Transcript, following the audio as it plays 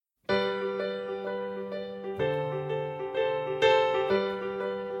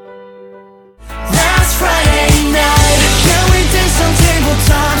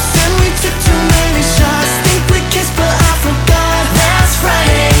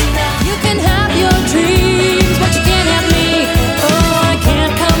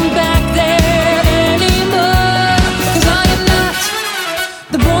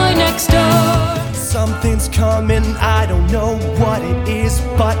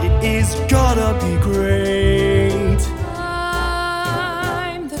It is gonna be great.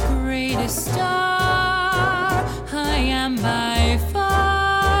 I'm the greatest star. I am by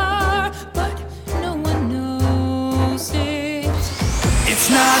far, but no one knows it.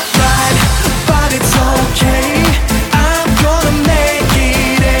 It's not right, but it's okay. I'm gonna make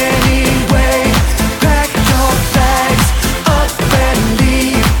it anyway. Pack your bags up and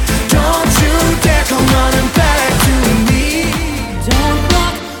leave. Don't you dare come running back to me. Don't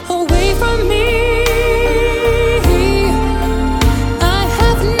walk away from me. I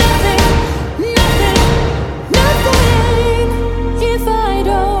have nothing if I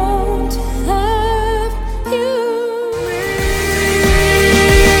don't have you.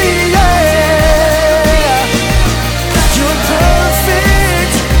 Yeah. You're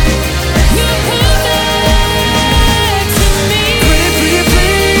perfect. You're perfect to me. Pretty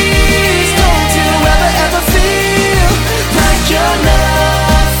please, don't you ever feel like you're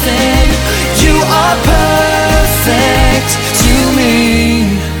nothing. You are perfect to me.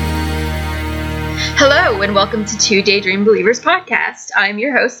 Hello and welcome to Two Daydream Believers podcast. I'm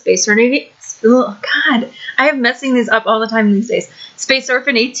your host, Space Orphan. Oh God, I am messing these up all the time these days. Space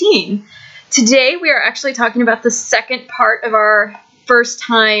Orphan 18. Today we are actually talking about the second part of our first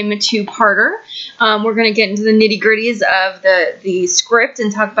time two-parter. We're going to get into the nitty-gritties of the script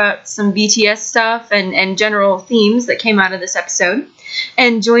and talk about some BTS stuff and general themes that came out of this episode.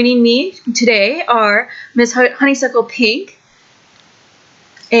 And joining me today are Miss Honeysuckle Pink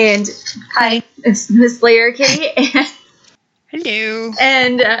and Hi. Miss Layer Kitty Hello.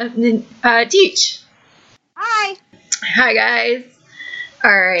 and Teach. Hi. Hi guys.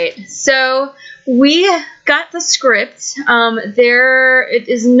 All right, so we got the script. It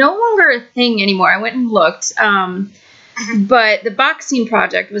is no longer a thing anymore. I went and looked, but the boxing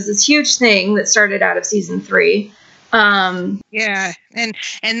project was this huge thing that started out of season 3. Yeah, and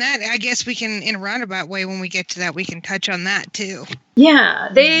that, I guess we can, in a roundabout way, when we get to that, we can touch on that too. Yeah,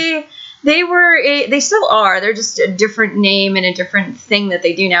 they still are. They're just a different name and a different thing that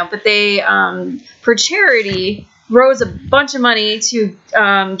they do now. But they, for charity, rose a bunch of money to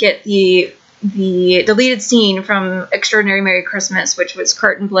get the deleted scene from Extraordinary Merry Christmas, which was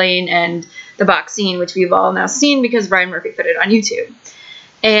Kurt and Blaine, and the box scene, which we've all now seen because Ryan Murphy put it on YouTube.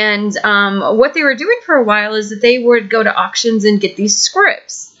 And what they were doing for a while is that they would go to auctions and get these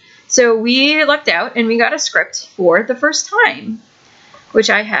scripts. So we lucked out and we got a script for the first time,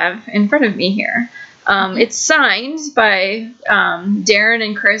 which I have in front of me here. It's signed by Darren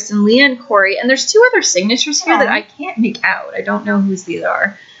and Chris and Leah and Corey, and there's 2 other signatures here that I can't make out. I don't know whose these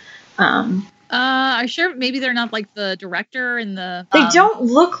are. I'm sure maybe they're not like the director and the... They don't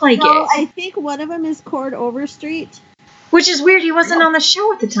look like No, it. I think one of them is Cord Overstreet. Which is weird. He wasn't on the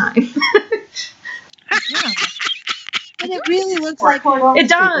show at the time. And it really looks like Cord It Overstreet.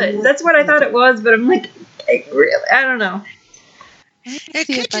 does. That's what I thought it was, but I'm like, I don't know. It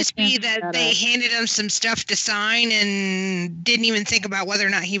could just be that they handed him some stuff to sign and didn't even think about whether or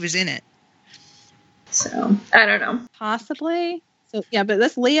not he was in it. So, I don't know. Possibly. So yeah, but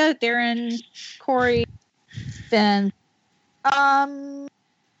that's Leah, Darren, Corey, Ben.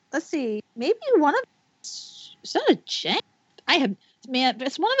 Let's see. Maybe one of... Is that a Jen? Man,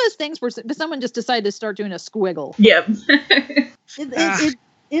 it's one of those things where someone just decided to start doing a squiggle. Yep.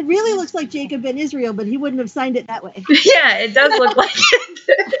 It really looks like Jacob Ben Israel, but he wouldn't have signed it that way. Yeah, it does look like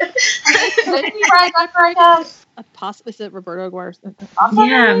it. Possibly is it Roberto Aguirre?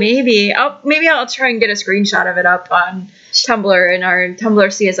 Yeah, maybe. I'll try and get a screenshot of it up on Tumblr, and our Tumblr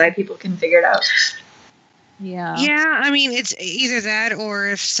CSI people can figure it out. Yeah. Yeah, I mean, it's either that or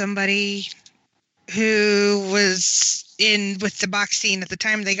if somebody who was in with the box scene at the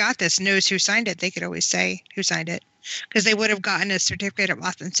time they got this knows who signed it, they could always say who signed it, because they would have gotten a certificate of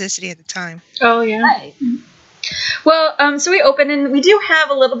authenticity at the time. Oh, yeah. Right. Well, so we open, and we do have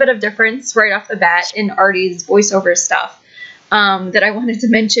a little bit of difference right off the bat in Artie's voiceover stuff that I wanted to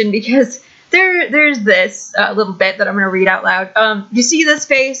mention, because there's this little bit that I'm going to read out loud. You see this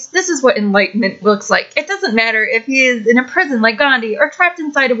face? This is what enlightenment looks like. It doesn't matter if he is in a prison like Gandhi, or trapped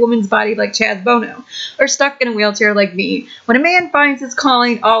inside a woman's body like Chaz Bono, or stuck in a wheelchair like me. When a man finds his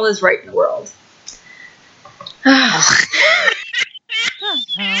calling, all is right in the world.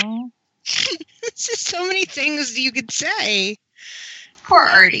 It's just so many things you could say. Poor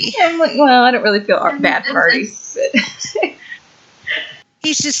Artie. I'm like, well, I don't really feel bad for Artie. But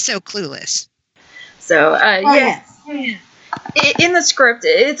He's just so clueless. So, Yes. in the script,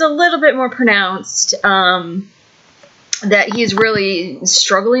 it's a little bit more pronounced that he's really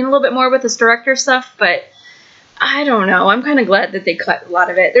struggling a little bit more with this director stuff, but I don't know. I'm kind of glad that they cut a lot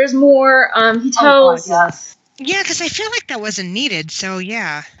of it. There's more. He tells Yeah, because I feel like that wasn't needed. So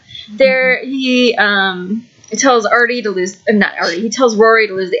yeah. There, he tells Artie to lose. Not Artie. He tells Rory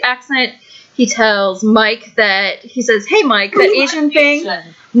to lose the accent. He tells Mike that he says, "Hey, Mike, that Asian thing,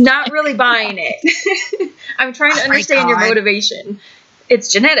 not really buying it. I'm trying to Oh my understand your God. motivation.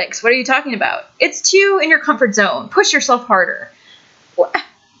 It's genetics. What are you talking about? It's too in your comfort zone. Push yourself harder. What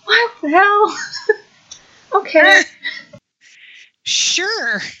the hell? Okay.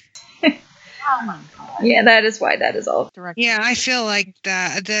 Sure. Yeah, that is why that is all. Yeah, I feel like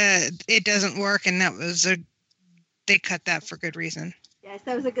it doesn't work, and they cut that for good reason. Yes,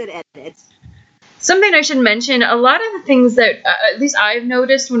 that was a good edit. Something I should mention, a lot of the things that, at least I've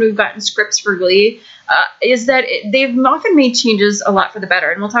noticed when we've gotten scripts for Glee, is that they've often made changes a lot for the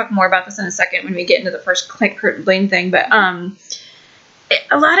better. And we'll talk more about this in a second when we get into the first Kurt Blaine thing. But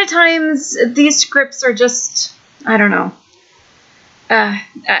a lot of times, these scripts are just, I don't know.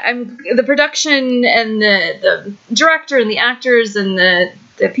 The production and the director and the actors and the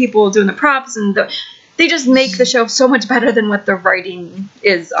people doing the props, and they just make the show so much better than what the writing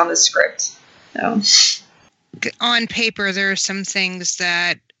is on the script. So. On paper, there are some things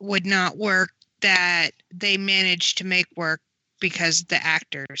that would not work that they managed to make work because the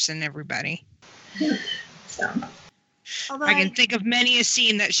actors and everybody. So. Although I can think of many a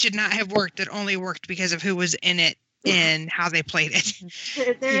scene that should not have worked that only worked because of who was in it and how they played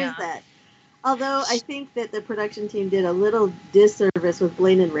it. there is that. Although I think that the production team did a little disservice with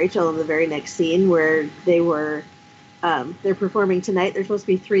Blaine and Rachel in the very next scene where they were they're performing tonight. They're supposed to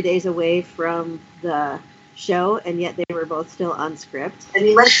be 3 days away from the show, and yet they were both still on script. I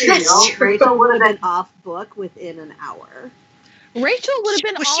mean, let's be real. Rachel would have been off book within an hour. Rachel would have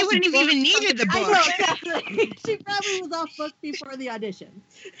been. Well, she wouldn't have even needed the I book. know, exactly. She probably was off book before the audition.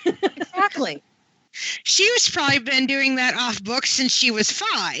 Exactly. She was probably been doing that off book since she was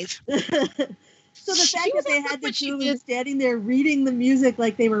 5. So the fact that they had the what she two of did. them standing there reading the music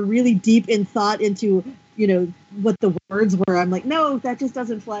like they were really deep in thought into, what the words were, I'm like, no, that just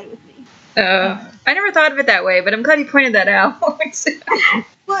doesn't fly with me. I never thought of it that way, but I'm glad you pointed that out. Well,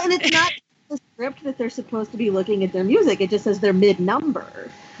 and it's not the script that they're supposed to be looking at their music. It just says they're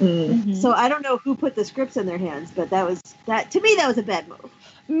mid-number. So I don't know who put the scripts in their hands, but to me that was a bad move.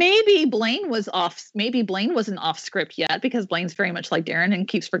 Maybe Blaine was off. Maybe Blaine wasn't off script yet because Blaine's very much like Darren and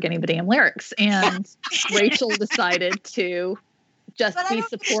keeps forgetting the damn lyrics. And Rachel decided to just But I be don't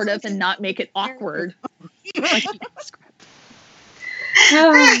think supportive she and not make it awkward. Like, script.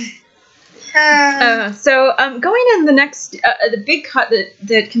 So going in the next, the big cut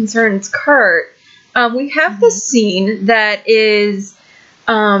that concerns Kurt, we have this scene that is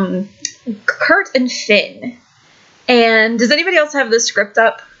Kurt and Finn. And does anybody else have the script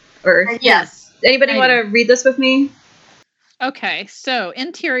up? Or Yes. Anybody I want to read this with me? Okay, so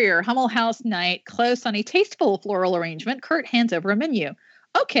interior, Hummel House night, close on a tasteful floral arrangement. Kurt hands over a menu.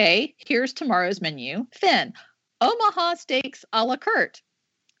 Okay, here's tomorrow's menu. Finn, Omaha steaks a la Kurt.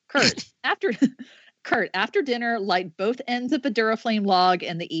 Kurt, after dinner, light both ends of a Duraflame log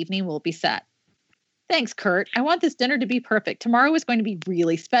and the evening will be set. Thanks, Kurt. I want this dinner to be perfect. Tomorrow is going to be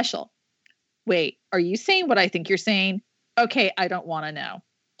really special. Wait, are you saying what I think you're saying? Okay, I don't want to know.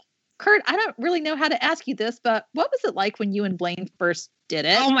 Kurt, I don't really know how to ask you this, but what was it like when you and Blaine first did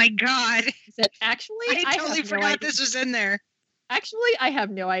it? Oh my God. He said, actually, I totally have no forgot idea. this was in there. Actually, I have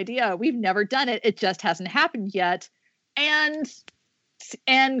no idea. We've never done it. It just hasn't happened yet. And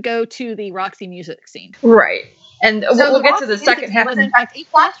go to the Roxy music scene. Right. And we'll get to the second half. Was in fact a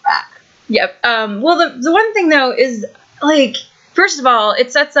flashback. Yep. Well, the one thing though is like, first of all,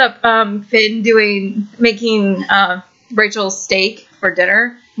 it sets up Finn making Rachel's steak for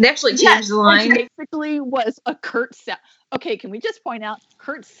dinner. They actually changed the line. Which basically was a Kurt sound. Okay, can we just point out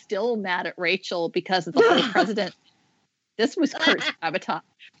Kurt's still mad at Rachel because of the whole president? This was Kurt's sabotage.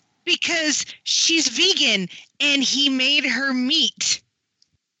 Because she's vegan and he made her meat.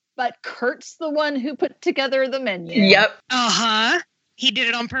 But Kurt's the one who put together the menu. Yep. Uh-huh. He did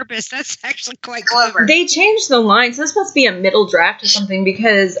it on purpose. That's actually quite clever. They changed the line, so this must be a middle draft or something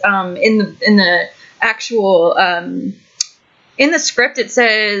because in the actual in the script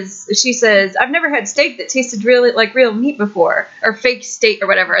she says I've never had steak that tasted really like real meat before, or fake steak or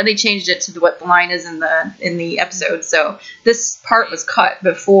whatever, and they changed it to what the line is in the episode. So this part was cut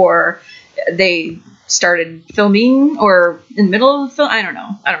before they started filming or in the middle of the film. I don't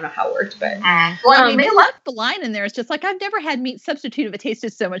know how it worked, but Well, I mean, They they left the line in there. It's just like, I've never had meat substitute if it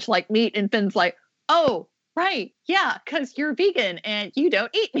tasted so much like meat. And Finn's like, oh, right. Yeah, because you're vegan and you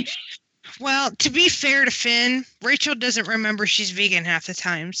don't eat meat. Well, to be fair to Finn, Rachel doesn't remember she's vegan half the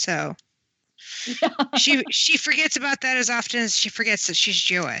time, so she forgets about that as often as she forgets that she's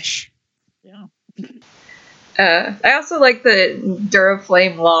Jewish. Yeah. I also like the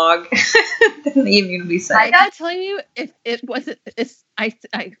Duraflame log in the immunity set. I gotta tell you, if it wasn't,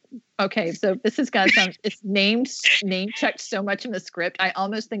 okay. So this is gonna sound. It's name checked so much in the script. I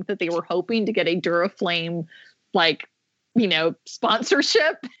almost think that they were hoping to get a Duraflame, like,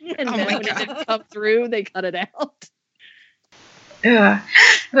 sponsorship, and Oh then my when it God. didn't come through, they cut it out. Yeah,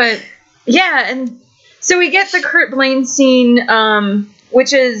 but yeah, and so we get the Kurt Blaine scene,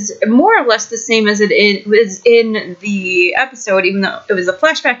 which is more or less the same as it was in the episode, even though it was a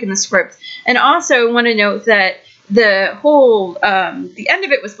flashback in the script. And also, I want to note that the whole the end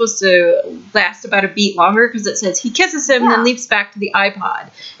of it was supposed to last about a beat longer because it says he kisses him and then leaps back to the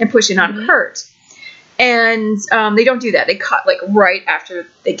iPod and pushing on Kurt. And they don't do that. They cut like right after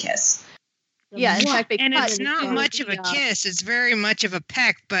they kiss. Yeah, in fact, they And cut it's it not into much of a the, kiss. It's very much of a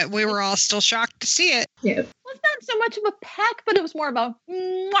peck, but we were all still shocked to see it. Yeah, Well, it's not so much of a peck, but it was more of a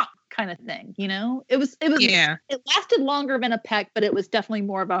mwah kind of thing. It was. Yeah. It lasted longer than a peck, but it was definitely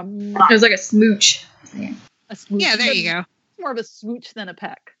more of a mwah, it was like a smooch. a smooch. Yeah, there you go. More of a smooch than a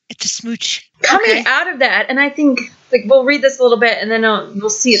peck. It's a smooch. Coming out of that, and I think we'll read this a little bit, and then we'll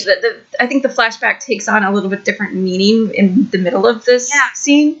see that I think the flashback takes on a little bit different meaning in the middle of this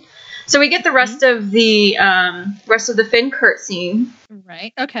scene. So we get the rest of the Finn Kurt scene.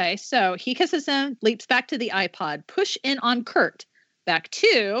 Right. Okay. So he kisses him, leaps back to the iPod, push in on Kurt. Back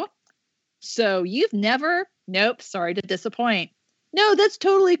to. So you've never. Nope. Sorry to disappoint. No, that's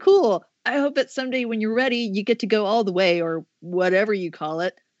totally cool. I hope that someday when you're ready, you get to go all the way or whatever you call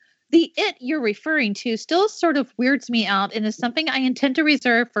it. The it you're referring to still sort of weirds me out and is something I intend to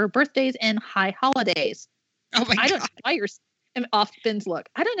reserve for birthdays and high holidays. Oh my I don't know God. why you're off Finn's look.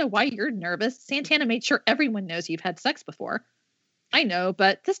 I don't know why you're nervous. Santana made sure everyone knows you've had sex before. I know,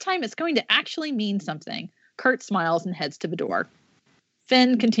 but this time it's going to actually mean something. Kurt smiles and heads to the door.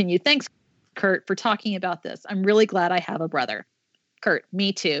 Finn continued, thanks, Kurt, for talking about this. I'm really glad I have a brother. Kurt,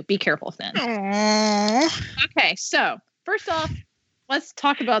 me too. Be careful, Finn. Aww. Okay, so first off, let's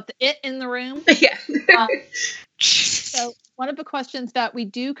talk about the it in the room. Yeah. So one of the questions that we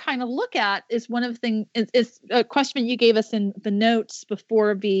do kind of look at is one of the things is a question you gave us in the notes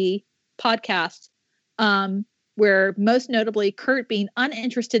before the podcast, where most notably Kurt being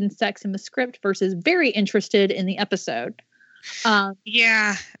uninterested in sex in the script versus very interested in the episode.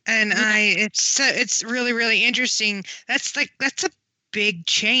 Yeah, and it's really, really interesting. That's a big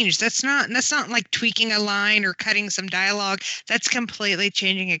change. That's not like tweaking a line or cutting some dialogue. That's completely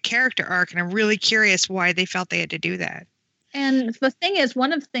changing a character arc, and I'm really curious why they felt they had to do that. And the thing is,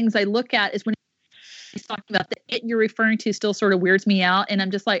 one of the things I look at is when he's talking about the it you're referring to still sort of weirds me out. And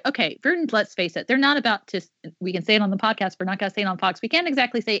I'm just like, okay, let's face it. They're not about to, we can say it on the podcast. We're not going to say it on Fox. We can't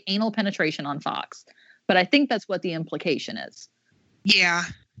exactly say anal penetration on Fox, but I think that's what the implication is. Yeah.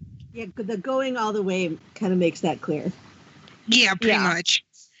 Yeah, the going all the way kind of makes that clear. Yeah, pretty much.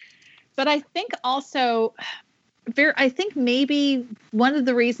 But I think also, I think maybe one of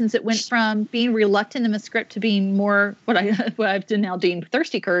the reasons it went from being reluctant in the script to being more what I've now deemed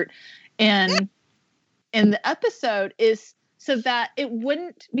thirsty Kurt and in the episode is so that it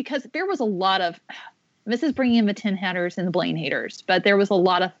wouldn't, because there was a lot of, this is bringing in the Tin Hatters and the Blaine haters, but there was a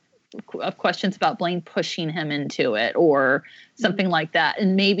lot of questions about Blaine pushing him into it or something like that.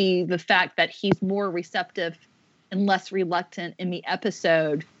 And maybe the fact that he's more receptive and less reluctant in the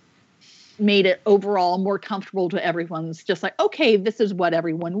episode made it overall more comfortable to everyone's just like, okay, this is what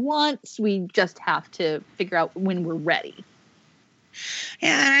everyone wants. We just have to figure out when we're ready.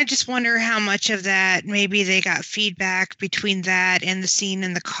 Yeah, and I just wonder how much of that maybe they got feedback between that and the scene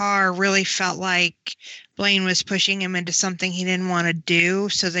in the car really felt like Blaine was pushing him into something he didn't want to do.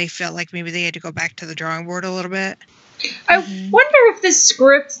 So they felt like maybe they had to go back to the drawing board a little bit. I wonder if this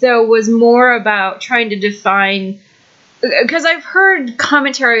script, though, was more about trying to define, because I've heard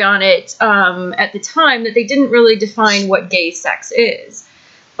commentary on it at the time that they didn't really define what gay sex is,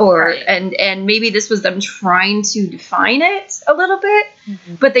 and maybe this was them trying to define it a little bit,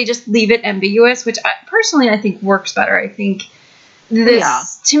 but they just leave it ambiguous, which I think works better. I think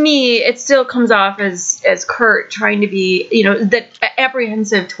this, to me, it still comes off as Kurt trying to be, that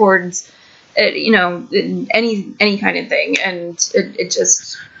apprehensive towards, any kind of thing, and it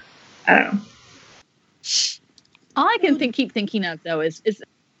just, I don't know. All I can keep thinking of though is,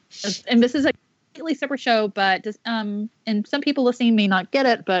 and this is a completely separate show, but and some people listening may not get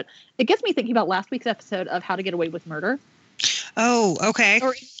it, but it gets me thinking about last week's episode of How to Get Away with Murder. Oh, okay.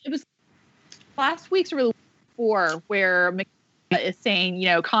 Or it was last week's or the week before where McKenna is saying,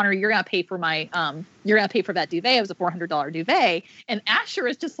 Connor, you're gonna pay for that duvet. It was a $400 duvet, and Asher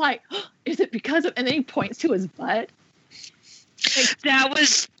is just like, oh, is it because of? And then he points to his butt. Like, that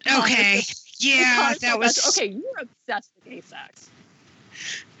was okay. Yeah, Because that so was much- okay. You're obsessed with gay sex,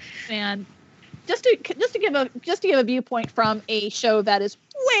 and just to give a viewpoint from a show that is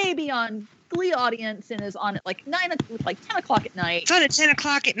way beyond Glee audience and is on at like 10 o'clock at night. It's on at 10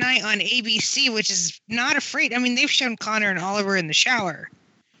 o'clock at night on ABC, which is not afraid. I mean, they've shown Connor and Oliver in the shower.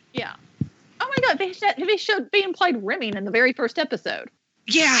 Yeah. Oh my God, they implied rimming in the very first episode.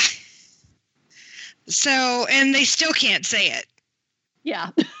 Yeah. So, and they still can't say it.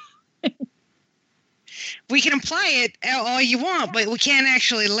 Yeah. We can imply it all you want, but we can't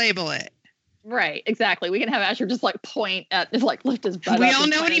actually label it. Right, exactly. We can have Asher just like point at, just like lift his butt We up all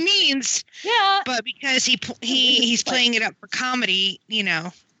and know what point he at- means, Yeah. but because he's playing it up for comedy, you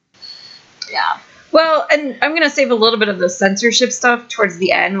know. Yeah. Well, and I'm going to save a little bit of the censorship stuff towards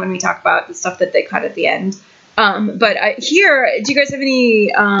the end when we talk about the stuff that they cut at the end. But here, do you guys have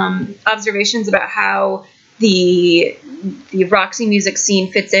any observations about how the Roxy music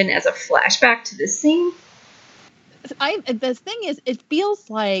scene fits in as a flashback to this scene? The thing is, it feels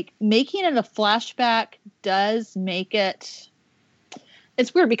like making it a flashback does make it.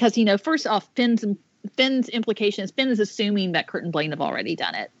 It's weird because, you know, first off, Finn's implications. Finn is assuming that Kurt and Blaine have already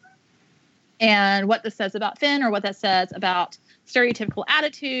done it. And what this says about Finn, or what that says about stereotypical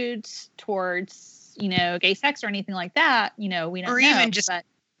attitudes towards, you know, gay sex or anything like that, you know, we don't know. Or even just but,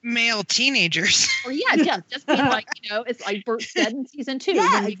 male teenagers. or yeah, just being like, you know, it's like Bert said in season 2.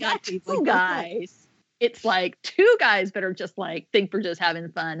 Yeah, when you got exactly. two Like, guys. It's like two guys that are just like think we're just having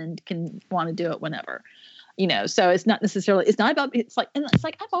fun and can want to do it whenever, you know. So it's not necessarily. It's not about. It's like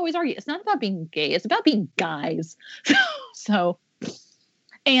I've always argued. It's not about being gay. It's about being guys. So,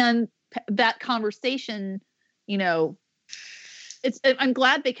 and that conversation, you know, I'm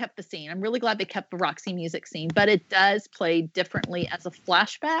glad they kept the scene. I'm really glad they kept the Roxy music scene, but it does play differently as a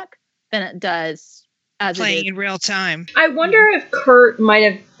flashback than it does as Playing it is. in real time. I wonder if Kurt might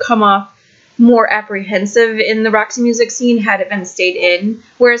have come off more apprehensive in the Roxy music scene had it been stayed in.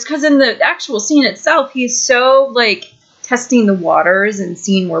 Whereas, because in the actual scene itself, he's so, like, testing the waters and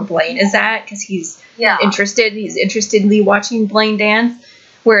seeing where Blaine is at, because he's interested. He's interestedly watching Blaine dance.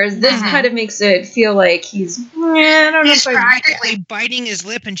 Whereas this kind of makes it feel like he's, I don't know He's if I practically biting his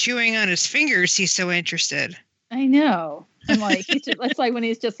lip and chewing on his fingers. He's so interested. I know. I'm like, it's like when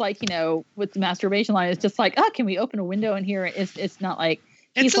he's just like, you know, with the masturbation line, it's just like, oh, can we open a window in here? It's not like,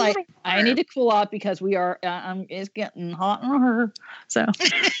 he's It's a like, little I need to cool off because we are, it's getting hot in her. So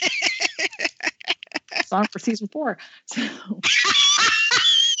it's on for season 4. So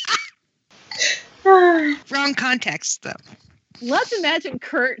Wrong context, though. let's imagine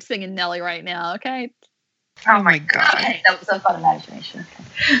Kurt singing Nelly right now. Okay. Oh my God. that was a fun imagination.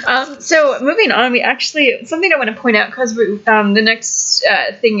 So moving on, we actually something I want to point out because the next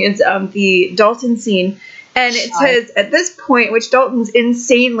thing is the Dalton scene, and it says at this point, which Dalton's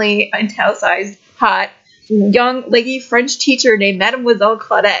insanely italicized, hot, young, leggy French teacher named Mademoiselle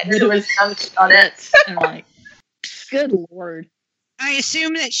Claudette. I'm like, good Lord. I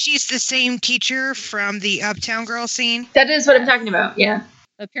assume that she's the same teacher from the Uptown Girl scene. That is what I'm talking about. Yeah.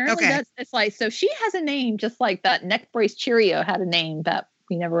 Apparently Okay. it's like, so she has a name just like that neck brace Cheerio had a name that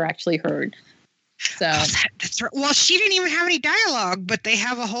we never actually heard. So Oh, that's right. Well, she didn't even have any dialogue, but they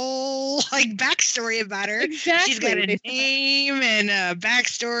have a whole like backstory about her. exactly. She's got a name and a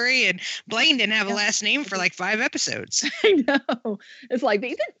backstory, and Blaine didn't have a last name for like 5 episodes. I know. It's like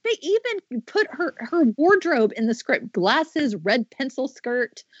they even put her wardrobe in the script. Glasses, red pencil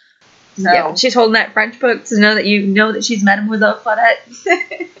skirt. Yeah, she's holding that French book to know that you know that she's Mademoiselle Claudette.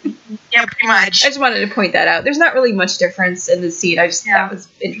 Yeah, pretty much. I just wanted to point that out. There's not really much difference in the scene. That was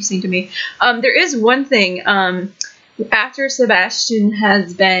interesting to me. There is one thing. After Sebastian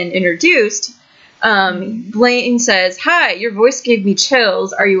has been introduced, Blaine says, "Hi, your voice gave me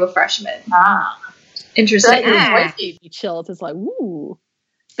chills. Are you a freshman?" Interesting. Your voice gave me chills. It's like, ooh.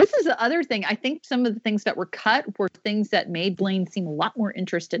 This is the other thing. I think some of the things that were cut were things that made Blaine seem a lot more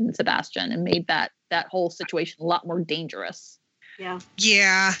interested in Sebastian and made that whole situation a lot more dangerous. Yeah.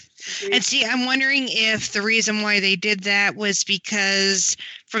 Yeah. And see, I'm wondering if the reason why they did that was because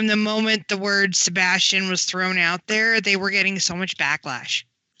from the moment the word Sebastian was thrown out there, they were getting so much backlash.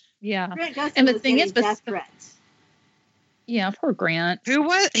 Yeah. Grant Gustin And the was thing getting is, but- death threats. Yeah, poor Grant. Who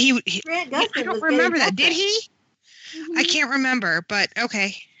was he? Grant I Gustin don't was remember getting that. Did death he? threats. I can't remember, but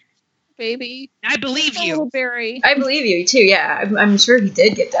okay. Baby. I believe Oh, you. Barry. I believe you too. Yeah, I'm sure he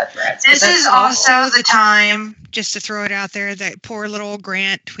did get death threats. but This that's is awful. also the time, just to throw it out there, that poor little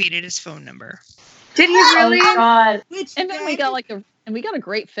Grant tweeted his phone number. Did he really? God. Which And then we got then- we got a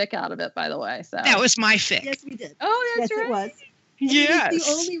great fic out of it, by the way. So That was my fic. Yes, we did. oh, Yes, that's right. it was. Yes. It's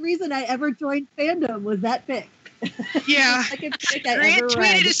the only reason I ever joined fandom was that fic. Yeah. Second prick I Grant ever tweeted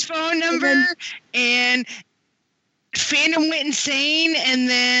read. his phone number, and fandom went insane, and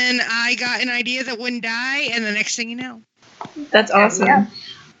then I got an idea that wouldn't die, and the next thing you know. That's awesome. Yeah.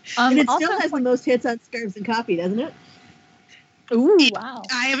 And it also, still has the most hits on Scarves and Coffee, doesn't it? ooh, It- wow.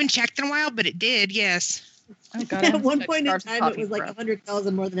 I haven't checked in a while, but it did, yes. Oh, God, I At haven't one checked point in Scarves and time, it Coffee was like for-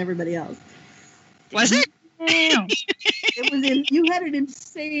 100,000 more than everybody else. Was it? Damn. It was you had an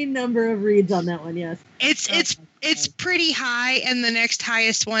insane number of reads on that one, yes. It's pretty high, and the next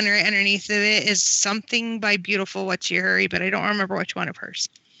highest one right underneath of it is Something by Beautiful What's Your Hurry, but I don't remember which one of hers.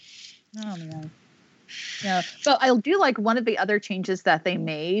 Oh man. Yeah, but I do like one of the other changes that they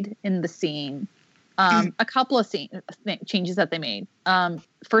made in the scene. A couple of changes that they made.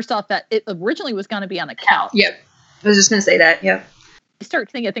 First off, that it originally was going to be on a couch. Yep. I was just gonna say that. Yep. You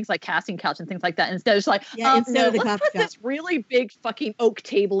start thinking of things like casting couch and things like that. Instead, it's like, Yeah, instead no, of the let's coffee put shop. this really big fucking oak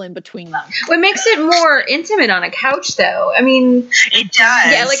table in between them. What makes it more intimate on a couch, though? I mean, It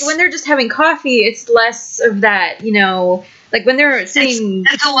does. yeah, like when they're just having coffee, it's less of that, you know, like when they're sitting.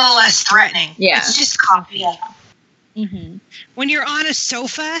 It's a little less threatening. Yeah. It's just coffee. Mm-hmm. When you're on a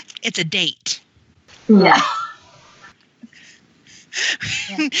sofa, it's a date. Yeah.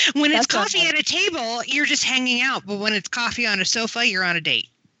 When it's That's what coffee I- at a table, you're just hanging out, but when it's coffee on a sofa, you're on a date.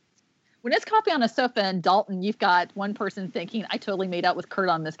 When it's coffee on a sofa in Dalton, you've got one person thinking, I totally made out with Kurt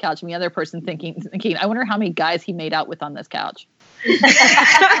on this couch, and the other person thinking, I wonder how many guys he made out with on this couch.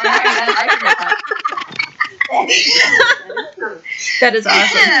 That is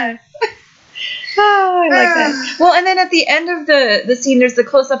awesome. Oh, I like that. Well, and then at the end of the scene, there's the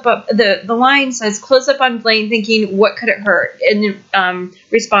close up of the line says close up on Blaine thinking, what could it hurt? In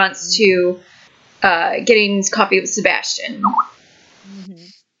response to getting coffee with Sebastian. Mm-hmm.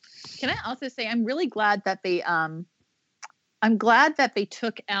 Can I also say I'm really glad that they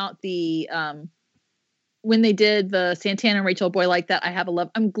took out the when they did the Santana and Rachel Boy Like That I Have a Love.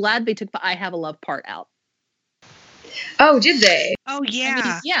 I'm glad they took the I Have a Love part out. Oh, did they? Oh, yeah. I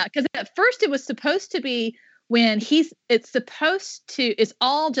mean, yeah, because at first it was supposed to be when it's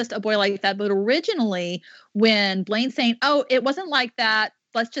all just a boy like that. But originally when Blaine's saying, oh, it wasn't like that.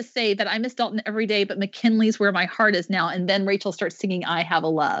 Let's just say that I miss Dalton every day, but McKinley's where my heart is now. And then Rachel starts singing I Have a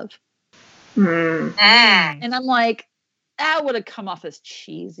Love. Hmm. And I'm like, that would have come off as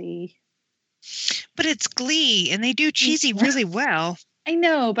cheesy. But it's Glee, and they do cheesy really well. I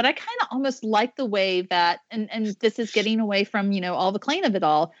know, but I kind of almost like the way that, and this is getting away from, all the clang of it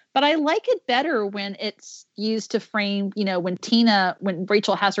all, but I like it better when it's used to frame, when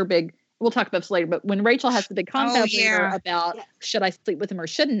Rachel has her big, we'll talk about this later, but when Rachel has the big confab later about should I sleep with him or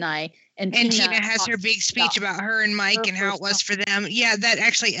shouldn't I? And Tina has her big speech about her and Mike and how it was for them. Yeah, that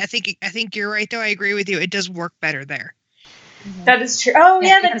actually, I think you're right, though. I agree with you. It does work better there. That is true. Oh,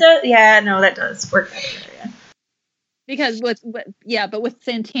 yeah, that does. Yeah, no, that does work better. Yeah. Because but with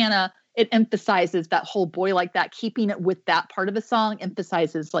Santana, it emphasizes that whole boy like that, keeping it with that part of the song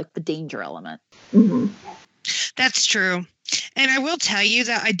emphasizes like the danger element. Mm-hmm. That's true. And I will tell you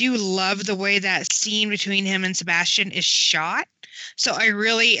that I do love the way that scene between him and Sebastian is shot. So I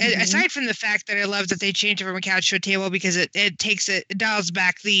really, aside from the fact that I love that they changed it from a couch to a table because it dials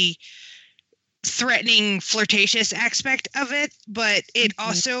back the threatening, flirtatious aspect of it, but it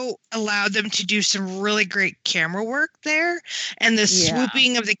also allowed them to do some really great camera work there, and the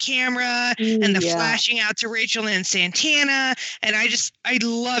swooping of the camera and the flashing out to Rachel and Santana, and I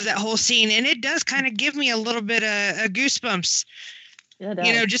love that whole scene, and it does kind of give me a little bit of goosebumps.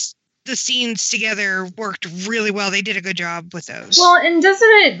 Just the scenes together worked really well. They did a good job with those. Well, and doesn't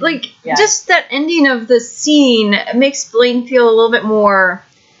it, just that ending of the scene makes Blaine feel a little bit more,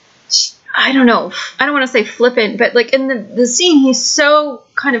 I don't know, I don't want to say flippant, but in the scene, he's so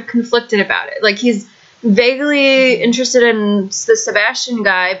kind of conflicted about it. He's vaguely interested in the Sebastian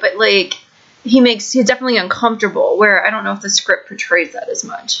guy, but he's definitely uncomfortable, where I don't know if the script portrays that as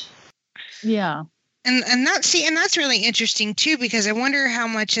much. Yeah. And that's really interesting too, because I wonder how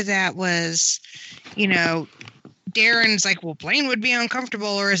much of that was, Darren's like, well, Blaine would be uncomfortable,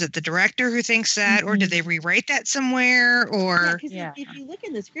 or is it the director who thinks that, or did they rewrite that somewhere, or? Yeah, if you look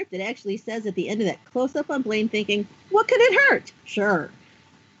in the script, it actually says at the end of that close up on Blaine thinking, what could it hurt? Sure.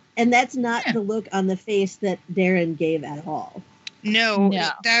 And that's not the look on the face that Darren gave at all. No.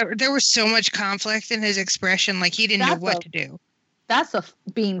 There was so much conflict in his expression, like he didn't know what to do. That's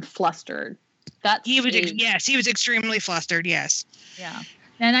being flustered. He was extremely flustered, yes. Yeah.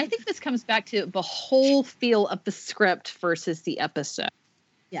 And I think this comes back to the whole feel of the script versus the episode.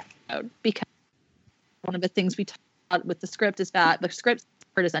 Yeah. Because one of the things we talked about with the script is that the script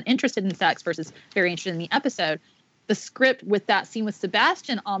is uninterested in sex versus very interested in the episode. the script with that scene with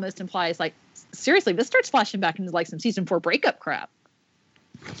Sebastian almost implies like, seriously, this starts flashing back into like some season 4 breakup crap.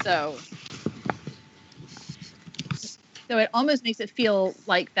 So it almost makes it feel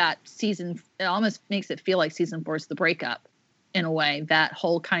like that season. It almost makes it feel like season 4 is the breakup in a way. That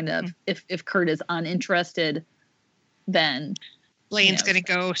whole kind of if Kurt is uninterested, then Blaine's going to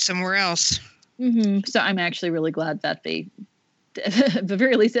go somewhere else. Mm-hmm. So I'm actually really glad that they, at the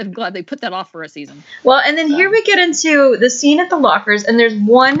very least, I'm glad they put that off for a season. Well, and then here we get into the scene at the lockers, and there's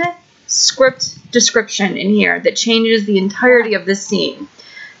one script description in here that changes the entirety of this scene.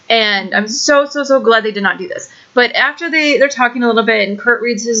 And I'm so glad they did not do this. But after they're talking a little bit, and Kurt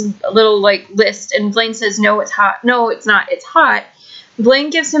reads his little like list, and Blaine says, "No, it's hot. No, it's not. It's hot." Blaine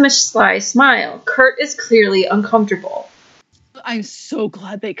gives him a sly smile. Kurt is clearly uncomfortable. I'm so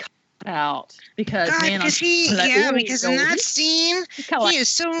glad they cut it out because God, man, because because in that scene he is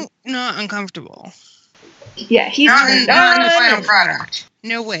so not uncomfortable. Yeah, he's Not in the final product.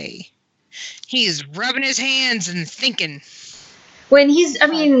 No way. He's rubbing his hands and thinking. When he's, I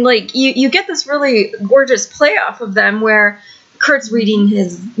mean, like, you get this really gorgeous playoff of them where Kurt's reading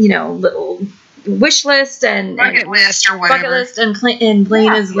his, little wish list and Bucket list or whatever. bucket list, and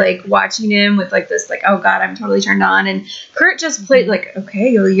Blaine is, like, watching him with, like, this, like, oh, God, I'm totally turned on. And Kurt just played, like, okay,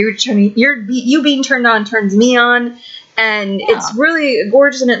 you being turned on turns me on. And it's really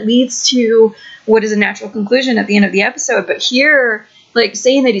gorgeous, and it leads to what is a natural conclusion at the end of the episode. But here, like,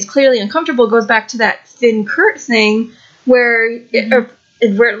 saying that he's clearly uncomfortable goes back to that Finn Kurt thing, where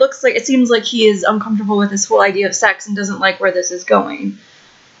it looks like, it seems like he is uncomfortable with this whole idea of sex and doesn't like where this is going.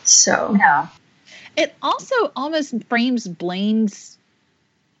 So Yeah. It also almost frames Blaine's.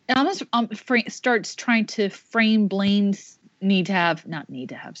 It almost starts trying to frame Blaine's not need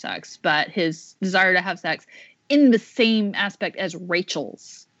to have sex, but his desire to have sex in the same aspect as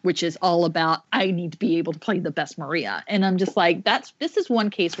Rachel's, which is all about, I need to be able to play the best Maria. And I'm just like, this is one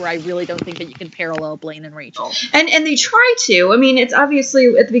case where I really don't think that you can parallel Blaine and Rachel. and they try to. I mean, it's obviously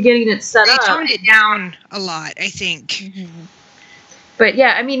at the beginning it's set They up. toned it down a lot, I think. Mm-hmm. But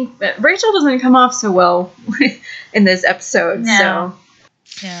yeah, I mean, Rachel doesn't come off so well in this episode. No.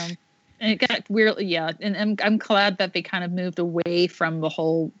 So Yeah. And it got weird, yeah. And I'm glad that they kind of moved away from the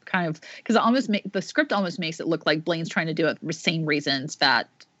whole kind of, because the script almost makes it look like Blaine's trying to do it for the same reasons that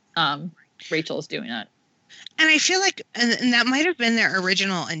Rachel is doing it. And I feel like, and that might have been their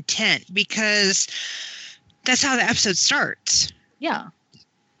original intent, because that's how the episode starts. Yeah.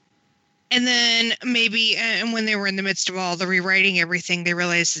 And then maybe, and when they were in the midst of all the rewriting everything, they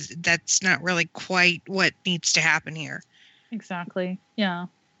realized that's not really quite what needs to happen here. Exactly. Yeah.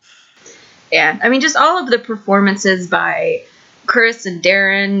 yeah, I mean, just all of the performances by Chris and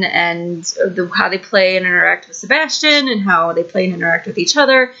Darren, and how they play and interact with Sebastian, and how they play and interact with each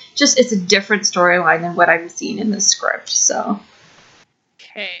other. Just, it's a different storyline than what I'm seeing in the script. So,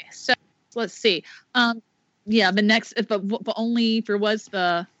 Okay. So let's see. Yeah, the next, but only if there was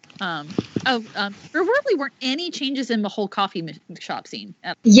the, there really weren't any changes in the whole coffee shop scene.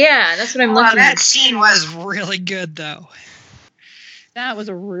 yeah, that's what I'm Well, looking that at. scene was Really good, though. That was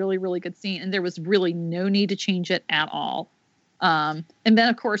a really, really good scene, and there was really no need to change it at all. And then,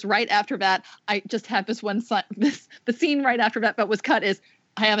 of course, right after that, I just had this one. The scene right after that was cut is,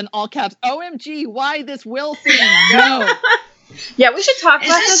 I have in all caps, "OMG, why this Will scene?" No. Yeah, we should talk Is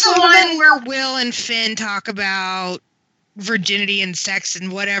about this this a the little bit. one where Will and Finn talk about virginity and sex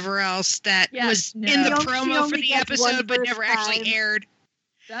and whatever else that Yeah, was no. in the She promo for only the gets one episode but verse never time. actually aired?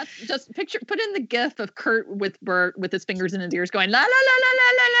 That's just put in the gif of Kurt with Bert with his fingers in his ears going la la la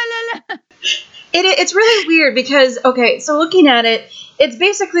la la la la la. It's really weird because, okay, so looking at it, it's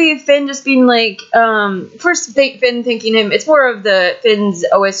basically Finn just being like, first Finn thinking him, it's more of the Finn's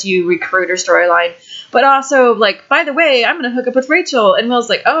OSU recruiter storyline, but also like, by the way, I'm gonna hook up with Rachel, and Will's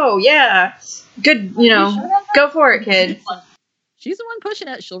like, oh yeah, good, go for it, kid. She's the one pushing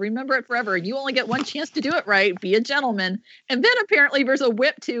it. She'll remember it forever. You only get one chance to do it right. Be a gentleman. And then apparently there's a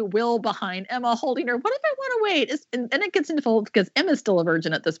whip to Will behind Emma holding her. What if I want to wait? And it gets into full because Emma's still a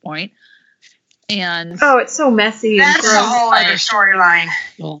virgin at this point. And Oh, it's so messy. and that's a gross. whole other storyline.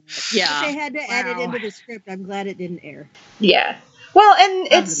 If they yeah. had to add it Wow. into the script, I'm glad it didn't air. Yeah. Well, and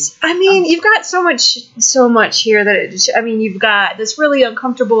it's, I mean, you've got so much here that you've got this really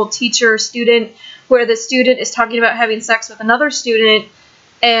uncomfortable teacher-student where the student is talking about having sex with another student,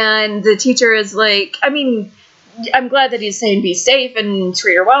 and the teacher is like, I mean, I'm glad that he's saying be safe and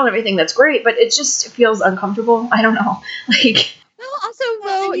treat her well and everything. That's great, but it just feels uncomfortable. I don't know. Like, Well, also,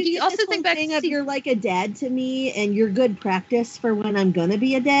 Well, though, and you get also this think whole back thing to of you're like a dad to me, and you're good practice for when I'm gonna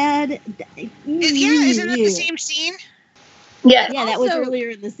be a dad. Yeah, isn't that the same scene? yeah. Yeah, that was Also- earlier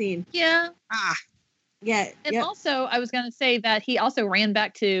in the scene. yeah. Ah, Yeah. And Yep. also, I was going to say that he also ran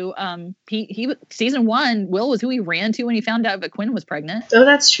back to season 1. Will was who he ran to when he found out that Quinn was pregnant. Oh,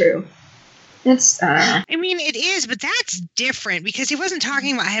 that's true. It's I mean, it is, but that's different because he wasn't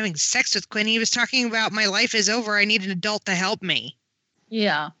talking about having sex with Quinn. He was talking about my life is over. I need an adult to help me.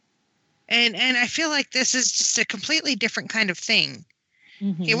 Yeah. And I feel like this is just a completely different kind of thing.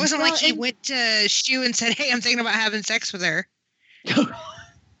 Mhm. It wasn't Well, like he and- went to Shu and said, "Hey, I'm thinking about having sex with her."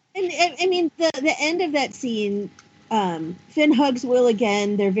 And I mean, the end of that scene, Finn hugs Will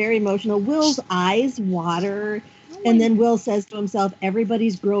again. They're very emotional. Will's eyes water, and then Will says to himself,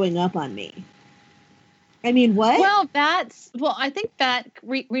 "Everybody's growing up on me." I mean, what? Well, I think that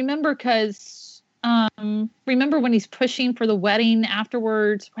remember because remember when he's pushing for the wedding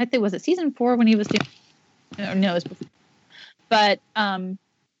afterwards. I think was it season 4 when he was doing. No, it was before. But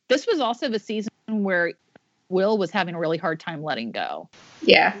this was also the season where Will was having a really hard time letting go.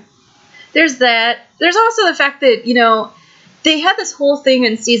 Yeah. There's that. There's also the fact that, they had this whole thing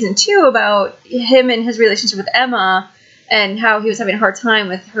in season 2 about him and his relationship with Emma and how he was having a hard time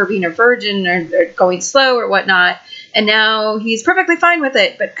with her being a virgin or going slow or whatnot. And now he's perfectly fine with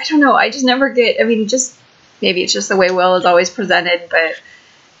it. But I don't know. I just never get, maybe it's just the way Will is always presented, but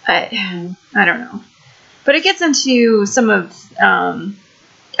I don't know. But it gets into some of,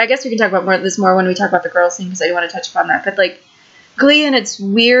 I guess we can talk about this more when we talk about the girl scene because I do want to touch upon that. But like Glee and its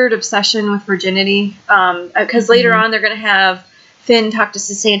weird obsession with virginity, because later on they're going to have Finn talk to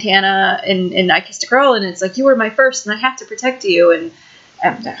Santana and I Kissed a Girl, and it's like, you were my first and I have to protect you. And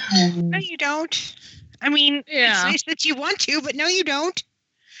No, you don't. I mean, Yeah. it's nice that you want to, but no, you don't.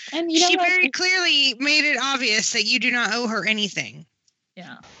 And you know She what? very clearly made it obvious that you do not owe her anything.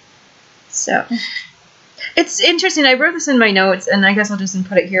 Yeah. so it's interesting. I wrote this in my notes, and I guess I'll just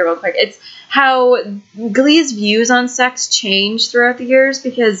put it here real quick. It's how Glee's views on sex change throughout the years,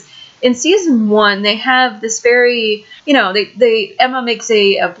 because in season 1 they have this very, they Emma makes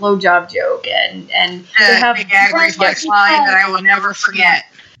a blowjob joke, and they have Big gag reflex line that I will never forget.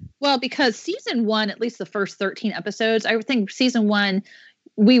 Well, because season 1, at least the first 13 episodes, I would think season 1,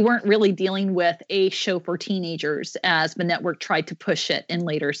 we weren't really dealing with a show for teenagers as the network tried to push it in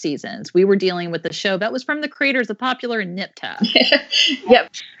later seasons. We were dealing with the show that was from the creators of Popular and Nip Tuck.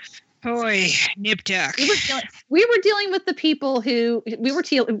 Yep. Boy, Nip Tuck. We were dealing with the people who we were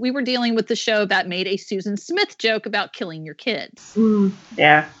dealing with the show that made a Susan Smith joke about killing your kids.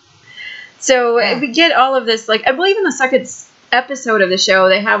 Yeah. So we get all of this, like, I believe in the second episode of the show,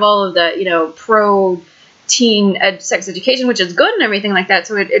 they have all of the, pro-teen sex education, which is good and everything like that.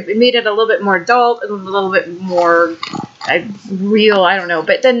 So it made it a little bit more adult, a little bit more real, I don't know.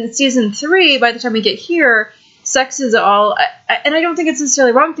 But then season 3, by the time we get here, sex is all, and I don't think it's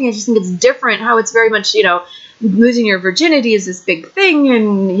necessarily a wrong thing, I just think it's different, how it's very much, losing your virginity is this big thing,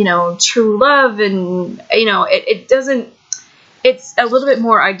 and, true love, and, it doesn't, it's a little bit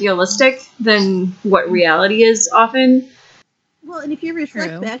more idealistic than what reality is often. Well, and if you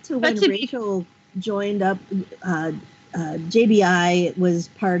reflect True. back to when But to be- Rachel joined up, JBI was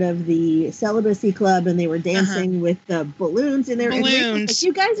part of the celibacy club, and they were dancing with the balloons in there. And Rachel's Balloons. like,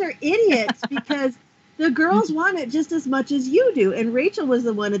 you guys are idiots because the girls want it just as much as you do. And Rachel was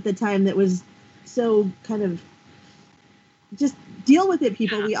the one at the time that was so kind of just deal with it,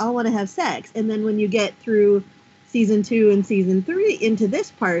 people. We all want to have sex. And then when you get through season 2 and season 3 into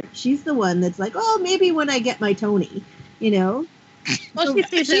this part, she's the one that's like, oh, maybe when I get my Tony, Well, So she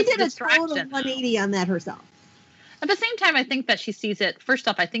sees it she as a did a total distraction. 180 on that herself. At the same time, I think that she sees it. First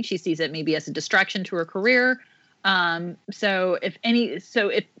off, I think she sees it maybe as a distraction to her career. So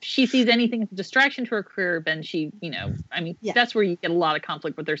if she sees anything as a distraction to her career, then she, Yeah. that's where you get a lot of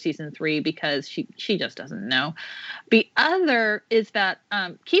conflict with her season 3 because she just doesn't know. The other is that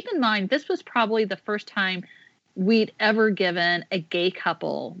keep in mind this was probably the first time we'd ever given a gay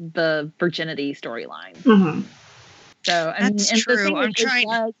couple the virginity storyline. Mm-hmm. So That's and true. The thing I'm is,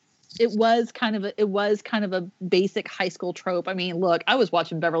 trying- It was kind of a basic high school trope. I mean, look, I was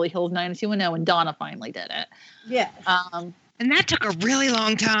watching Beverly Hills 90210 and Donna finally did it. Yeah. And that took a really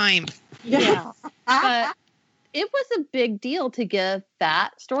long time. Yeah. But it was a big deal to give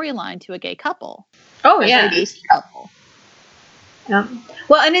that storyline to a gay couple. Oh, yeah. A gay couple. Yeah.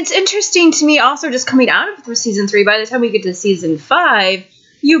 Well, and it's interesting to me also just coming out of season 3, by the time we get to season 5,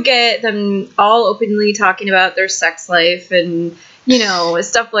 you get them all openly talking about their sex life and,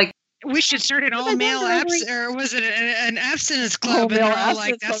 stuff like, We should start an I all-male don't know, abs, or was it an abstinence club? And All-male they're all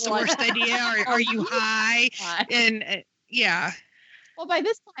like, abstinence "That's the club." worst idea." Are you high? And yeah, Well, by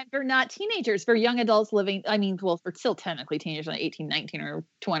this time, they're not teenagers. They're young adults living. They're still technically teenagers, like 18, 19, or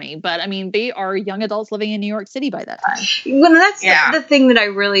 20. But they are young adults living in New York City by that time. well, that's Yeah. the thing that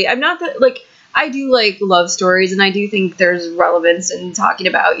I'm not that, like, I do like love stories, and I do think there's relevance in talking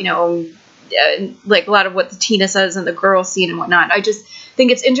about, like a lot of what the Tina says in the girl scene and whatnot. I just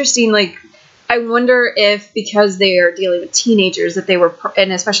think it's interesting. Like, I wonder if because they are dealing with teenagers that they were,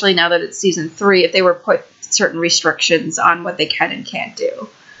 and especially now that it's season 3, if they were put certain restrictions on what they can and can't do.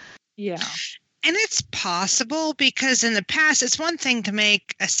 Yeah. And it's possible because in the past, it's one thing to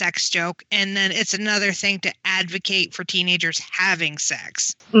make a sex joke, and then it's another thing to advocate for teenagers having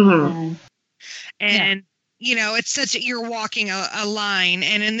sex. Mm-hmm. And, it's such that you're walking a line.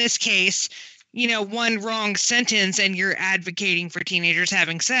 And in this case, one wrong sentence and you're advocating for teenagers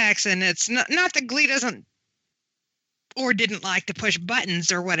having sex. And it's not that Glee doesn't or didn't like to push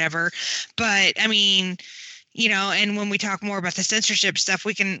buttons or whatever. But, I mean, and when we talk more about the censorship stuff,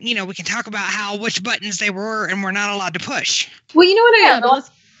 we can talk about which buttons they were and we're not allowed to push. Well, you know what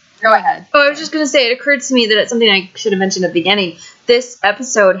Go ahead. I was just going to say, it occurred to me that it's something I should have mentioned at the beginning. This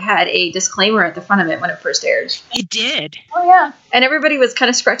episode had a disclaimer at the front of it when it first aired. It did. Oh, yeah. And everybody was kind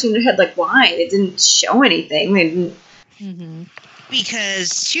of scratching their head like, why? It didn't show anything. They didn't... Mm-hmm. Because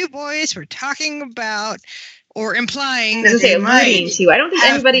two boys were talking about or implying I that was they alluding might to. I don't think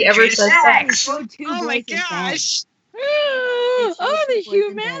have anybody ever says sex. sex. Oh my gosh. Oh, the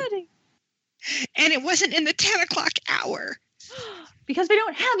humanity. And it wasn't in the 10 o'clock hour. Because we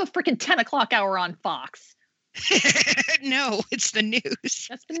don't have a freaking 10 o'clock hour on Fox. No, it's the news.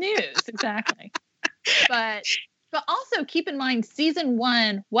 That's the news, exactly. But also keep in mind, season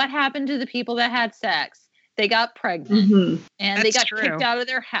 1, what happened to the people that had sex? They got pregnant, Mm-hmm. and they got kicked out of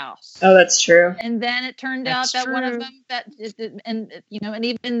their house. Oh, that's true. And then it turned That's out that one of true. them and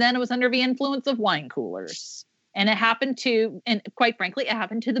even then it was under the influence of wine coolers. And it happened to, and quite frankly, it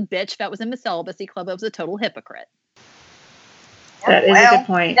happened to the bitch that was in the celibacy club that was a total hypocrite. That is a good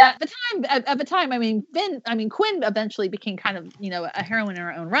point. At the time, I mean, Quinn eventually became kind of, a heroine in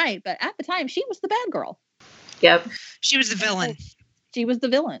her own right, but at the time, she was the bad girl. Yep. She was the villain. She was the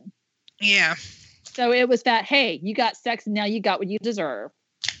villain. Yeah. So it was that, hey, you got sex and now you got what you deserve.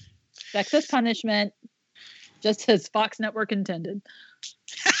 Sex is punishment, just as Fox Network intended.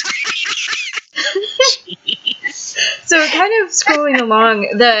 So kind of scrolling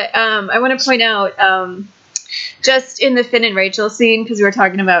along, I want to point out, just in the Finn and Rachel scene, because we were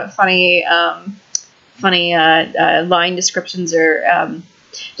talking about funny line descriptions, or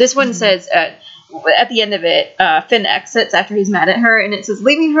this one says at the end of it, Finn exits after he's mad at her, and it says,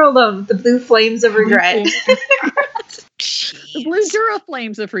 "Leaving her alone with the blue flames of regret." The blue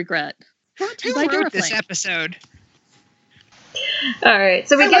Duraflames of regret. Who wrote this episode? All right,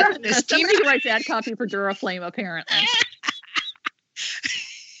 so we get This Somebody who writes ad copy for Duraflame, apparently.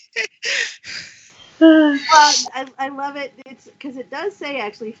 Well, I love it. It's because it does say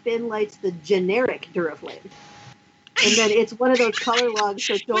actually Finn lights the generic Duraflame, and then it's one of those color logs.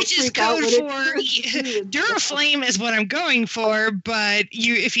 So don't Which is freak out code when for it's Duraflame is what I'm going for, but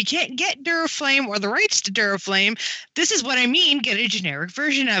if you can't get Duraflame or the rights to Duraflame, this is what I mean, get a generic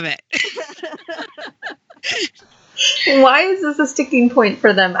version of it. why is this a sticking point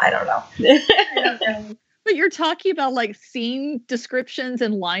for them? I don't know. But you're talking about like scene descriptions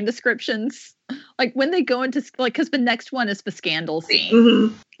and line descriptions. Like when they go into, like, because the next one is the scandal scene.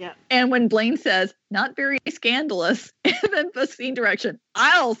 Mm-hmm. And when Blaine says, not very scandalous, and then the scene direction,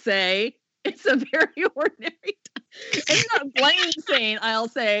 I'll say it's a very ordinary time. It's not Blaine saying, I'll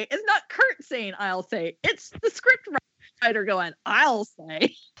say. It's not Kurt saying, I'll say. It's the script writer going, I'll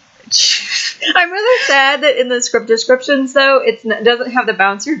say. I'm really sad that in the script descriptions, though, it doesn't have the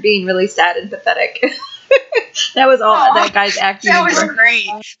bouncer being really sad and pathetic. That was all that guy's acting. That was great.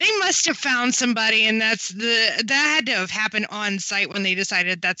 They must have found somebody, and that had to have happened on site when they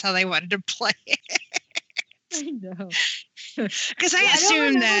decided that's how they wanted to play it. I know. Because I I don't assume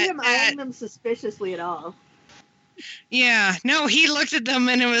remember that. him eyeing them suspiciously at all. Yeah, no, he looked at them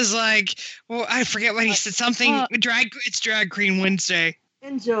and it was like, well, I forget what he said. Something it's Drag Queen Wednesday,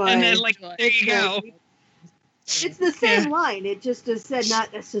 Enjoy. and then like there you go. It's the same line. It just is said not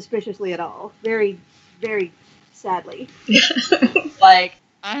suspiciously at all. Very, very sadly. Like,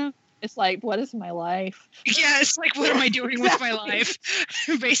 It's like, what is my life? Yeah, it's like, what am I doing with my life?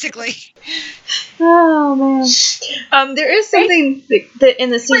 Basically. Oh man. There is something that in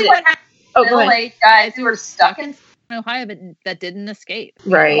the scene. what happened Oh, to go ahead. middle-aged guys who were stuck in Ohio that didn't escape.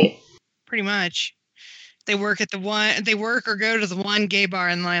 Right. Pretty much. They work or go to the one gay bar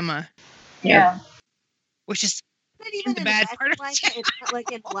in Lima, Yeah. which is Is it even the in bad West part of Lima? town. It's not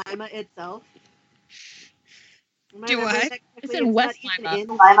like in Lima itself. Am I Do remembering what? that correctly? It's in West not even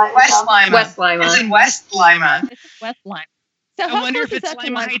Lima. in Lima. West Lima. West Lima. It's in West Lima. It's West Lima. So I how wonder close if is it's that to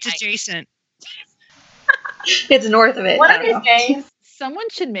Lima Lima Heights adjacent. It's north of it. One I of don't these know. days, Someone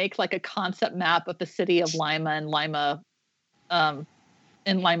should make like a concept map of the city of Lima and Lima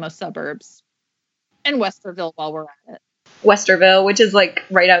suburbs and Westerville while we're at it. Westerville, which is like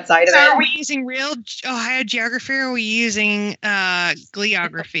right outside of So it. are Are we using real Ohio geography or are we using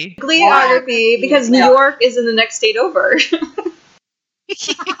gleography? Gleography, because New Yeah. York is in the next state over. Forget We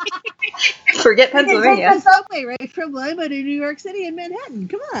can take Pennsylvania. the subway right from Lima to New York City and Manhattan.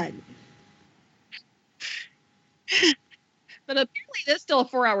 Come on. But apparently that's still a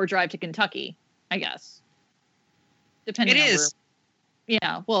 4-hour drive to Kentucky, I guess. Depending It on is. where,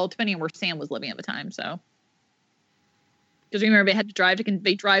 yeah, well, depending on where Sam was living at the time, so. Because remember, they had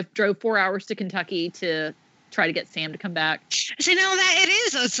to drive drove 4 hours to Kentucky to try to get Sam to come back. See, now that it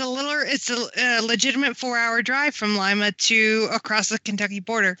is. It's a legitimate 4-hour drive from Lima to across the Kentucky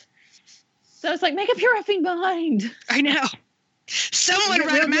border. So it's like, make up your effing mind. I know. Someone You're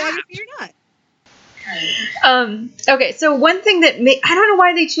read a real map. geography or not? Okay, so one thing that I don't know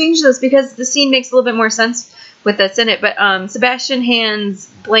why they changed this, because the scene makes a little bit more sense with this in it, but Sebastian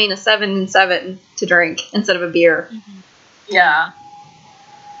hands Blaine a 7-7 to drink instead of a beer. Yeah.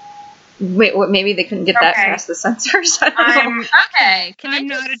 Wait, what? Maybe they couldn't get that Okay. past the censors. I don't know. I'm okay. Can I I'm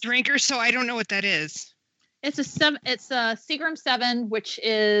just, not a drinker, so I don't know what that is. It's a Seagram 7, which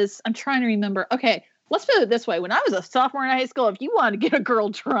is, I'm trying to remember. Okay, let's put it this way. When I was a sophomore in high school, if you wanted to get a girl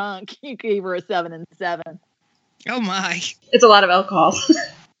drunk, you gave her a 7-7. Oh my. It's a lot of alcohol.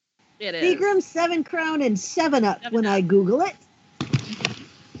 It is. Seagram 7 Crown and 7-Up 7 when Up. I Google it.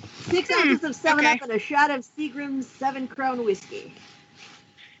 6 ounces of 7-Up okay. and a shot of Seagram's 7 Crown whiskey.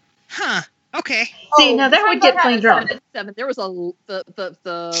 Huh. Okay. See, now that would get Blaine drunk. 7. There was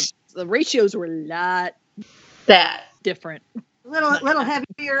the ratios were a lot That. different. Little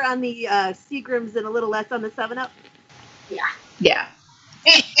heavier on the Seagrams and a little less on the 7-Up. Yeah.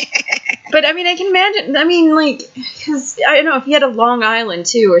 But I mean, I can imagine. I mean, like, because I don't know if he had a Long Island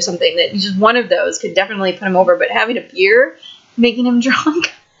too or something, that just one of those could definitely put him over. But having a beer making him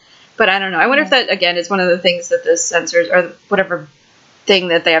drunk. But I don't know. I wonder if that again is one of the things that the censors or whatever thing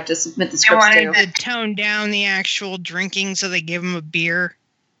that they have to submit the scripts wanted to. To tone down the actual drinking, so they give him a beer.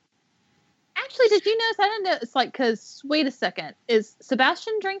 Actually, did you notice? I didn't know. It's like, because, wait a second. Is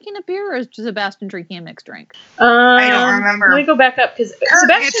Sebastian drinking a beer or is Sebastian drinking a mixed drink? I don't remember. Let me go back up because Kurt gets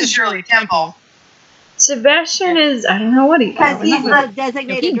a Sebastian. Shirley Temple. Sebastian is. I don't know what he. Because he's remember. the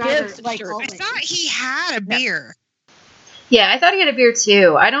designated He driver, gives like shirt. I always. thought he had a beer. Yeah, I thought he had a beer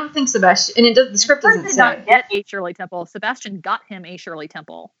too. I don't think Sebastian. And it does. The script Kurt doesn't did say. not get a Shirley Temple. Sebastian got him a Shirley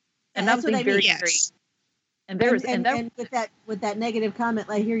Temple. And Yeah, that that's was what I very mean. straight. Yes. And there was, and, and, and with that negative comment,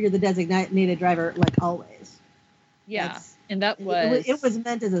 like here you're the designated driver, like always. yeah. That's- And that It was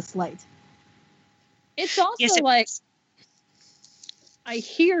meant as a slight. It's also Yes, it like, I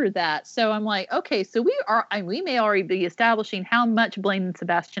hear that, so I'm like, okay, so we may already be establishing how much Blaine and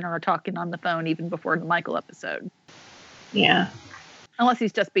Sebastian are talking on the phone even before the Michael episode, Yeah. unless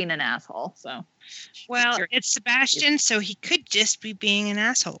he's just being an asshole. So, Well, it's Sebastian, so he could just be being an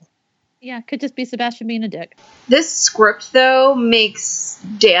asshole. yeah, could just be Sebastian being a dick. This script, though, makes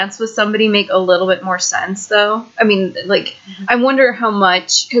Dance with Somebody make a little bit more sense, though. I mean, like, I wonder how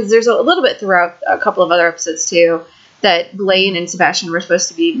much, because there's a little bit throughout a couple of other episodes, too, that Blaine and Sebastian were supposed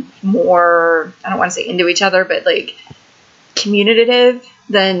to be more, I don't want to say into each other, but, like, communicative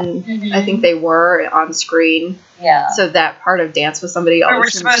than I think they were on screen. Yeah. So that part of Dance with Somebody We were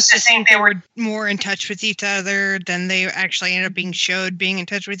always supposed to think they were. More in touch with each other than they actually ended up being showed being in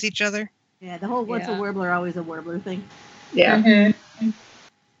touch with each other. Yeah, the whole once a Yeah. warbler, always a warbler thing. yeah. Mhm.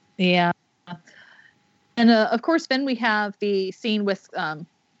 Yeah. And of course, then we have the scene with,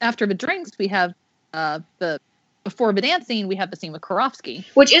 after the drinks, we have before the dance scene, we have the scene with Karofsky.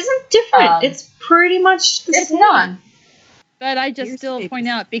 Which isn't different. It's pretty much the It's same. not. But I just Here's still the point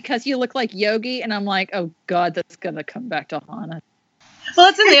out, because you look like Yogi, and I'm like, oh God, that's going to come back to haunt us. Well,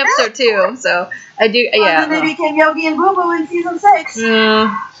 it's in the episode, too, so I do, yeah. And then they became Yogi and Boo Boo in season 6.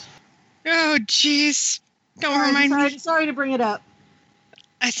 Yeah. Oh, jeez. Don't remind me. Sorry to bring it up.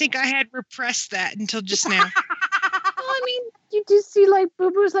 I think I had repressed that until just now. Well, I mean, you do see like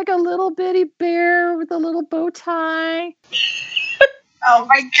Boo Boo's like a little bitty bear with a little bow tie. Oh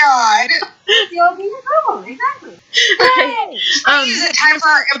my god. Yogi and Boo Boo, exactly. Okay. Is it time for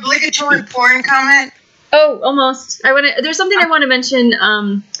our obligatory porn comment? Oh, almost. There's something I want to mention.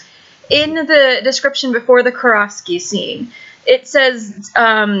 In the description before the Karofsky scene, it says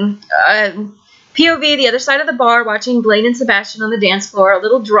POV, the other side of the bar, watching Blaine and Sebastian on the dance floor, a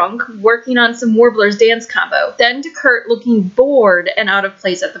little drunk, working on some Warblers dance combo. Then to Kurt looking bored and out of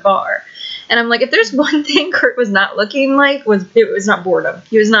place at the bar. And I'm like, if there's one thing Kurt was not looking like, it was not boredom.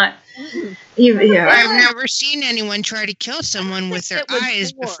 He was not Yeah. I've never seen anyone try to kill someone with their It was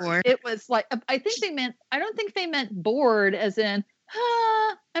eyes bored. before. It was like I don't think they meant bored as in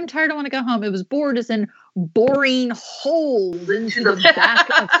I'm tired, I want to go home. It was bored as in boring holes into the back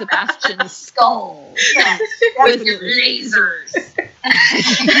of Sebastian's skull with your lasers.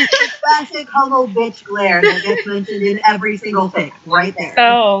 Classic homo bitch glare that gets mentioned in every single thing, right there.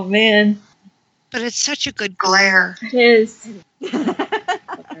 Oh man, But it's such a good glare. it is.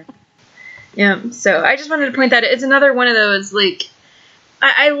 Yeah. So I just wanted to point that it's another one of those like.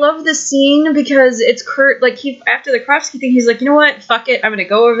 I love the scene because it's Kurt, like, after the Krofsky thing, he's like, you know what, fuck it, I'm going to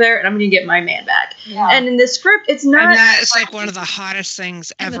go over there and I'm going to get my man back. Yeah. And in the script, it's not... And that is like one of the hottest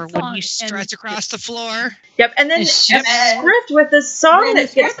things And the ever when song- you strut across the floor. Yep, and then the It's script with the song In the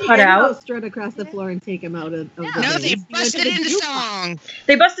that gets script, cut the out, animals strut across the floor and take him out of the No, they base. busted in the song.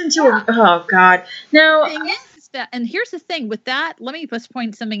 they bust into a... Oh, God. No, Thing is that, and here's the thing with that. Let me just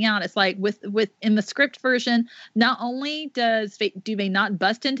point something out. It's like with in the script version, not only do they not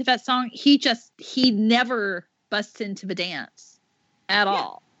bust into that song, he never busts into the dance at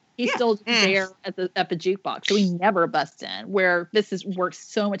all. He's Yeah. still there at the jukebox, so he never busts in. Where this works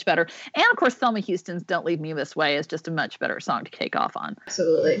so much better. And of course, Thelma Houston's "Don't Leave Me This Way" is just a much better song to take off on.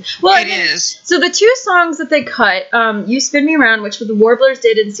 absolutely. Well, It is. So the two songs that they cut, You Spin Me Around, which the Warblers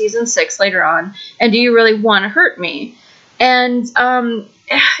did in season 6 later on, and Do You Really Want to Hurt Me? And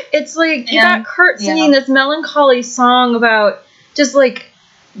it's like you got Kurt singing this melancholy song about just like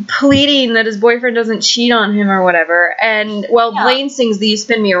pleading that his boyfriend doesn't cheat on him or whatever. And Blaine sings the You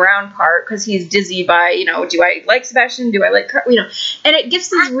Spin Me Around part because he's dizzy by, do I like Sebastian? Do I like Kurt? And it gives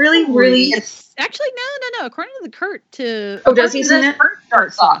these really... Actually, no. According to the Kurt, Oh, does he sing that?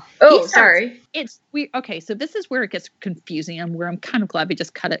 Starts off. Oh, sorry. it's we okay. So this is where it gets confusing, and where I'm kind of glad we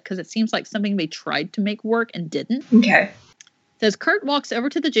just cut it because it seems like something they tried to make work and didn't. Okay. Says Kurt walks over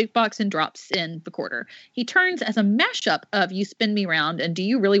to the jukebox and drops in the quarter. He turns as a mashup of You Spin Me Round and Do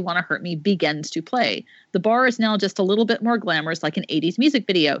You Really Want to Hurt Me begins to play. The bar is now just a little bit more glamorous, like an 80s music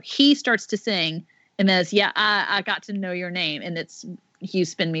video. He starts to sing and says, yeah, I got to know your name. And it's You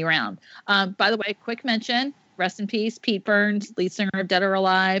Spin Me Round. By the way, quick mention, rest in peace, Pete Burns, lead singer of Dead or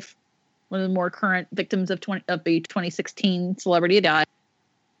Alive, one of the more current victims of the 2016 celebrity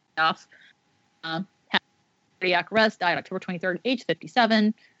die-off. Cardiac arrest, died October 23rd, age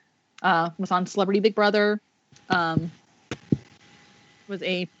 57. Was on Celebrity Big Brother. Was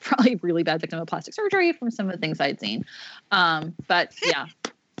a probably really bad victim of plastic surgery from some of the things I'd seen. But yeah.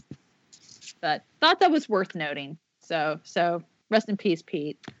 But thought that was worth noting. So rest in peace,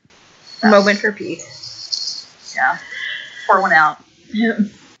 Pete. Moment for Pete. Yeah. Pour one out. Yeah.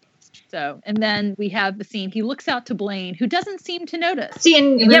 So, and then we have the scene. He looks out to Blaine, who doesn't seem to notice. See,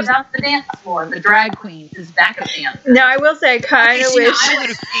 and He moves out the dance floor. The drag queen is backup dancer. now I will say I kind of Okay, wish... I would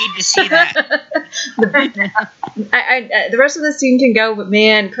have paid to see that. I the rest of the scene can go, but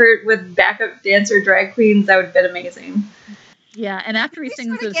man, Kurt with backup dancer drag queens, that would have been amazing. Yeah, and after he We sings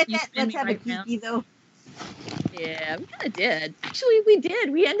sort of this, get "You that. Spin Let's Me have a Right Round." kiki though. Yeah, we kind of did. Actually, we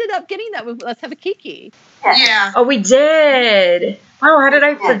did. We ended up getting that with Let's Have a Kiki. Yeah. Oh, we did. Wow, how did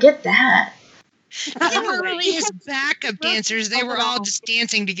I forget that? They weren't really his backup dancers. They were all just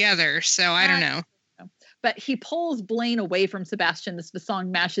dancing together. So I don't know. But he pulls Blaine away from Sebastian. The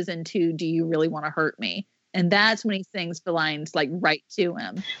song mashes into "Do You Really Want to Hurt Me?" And that's when he sings the lines like right to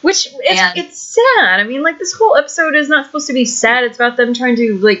him. Which And- it's sad. I mean, like this whole episode is not supposed to be sad. It's about them trying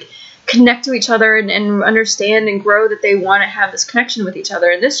to like connect to each other and understand and grow that they want to have this connection with each other.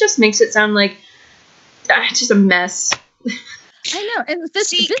 And this just makes it sound like just a mess. I know, and this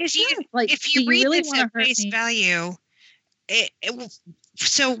See, this 'cause song, like, If you "Do read really this wanna at hurt face me?" value,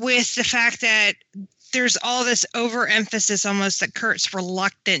 so with the fact that there's all this overemphasis almost that Kurt's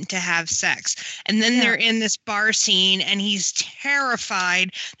reluctant to have sex. And then they're in this bar scene and he's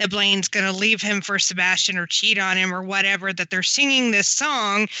terrified that Blaine's going to leave him for Sebastian or cheat on him or whatever, that they're singing this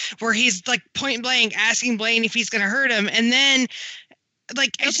song where he's like point blank asking Blaine if he's going to hurt him. And then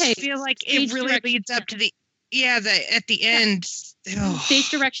like, I just feel like it Stage really direction. leads up to at the end. Stage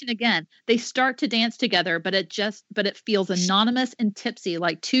direction again. They start to dance together, but it feels anonymous and tipsy,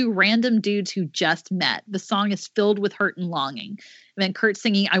 like two random dudes who just met. The song is filled with hurt and longing. And then Kurt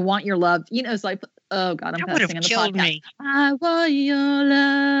singing "I Want Your Love." It's like, oh God, I'm That kind would of have singing the killed podcast. me. I want your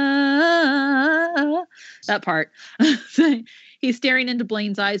love. That part. He's staring into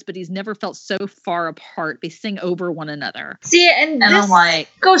Blaine's eyes, but he's never felt so far apart. They sing over one another. See, and And this I'm like,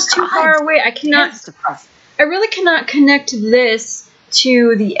 goes too far away. I cannot. that's depressing. I really cannot connect this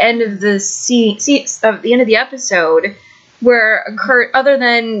to the end of the of the end of the episode, where Kurt, other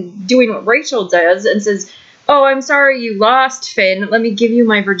than doing what Rachel does and says, oh, I'm sorry you lost, Finn. Let me give you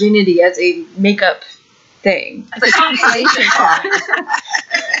my virginity as a makeup thing. It's a consolation prize.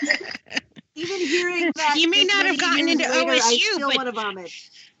 Even hearing that, You may this not have many gotten years into later, I OSU, still but- want to vomit.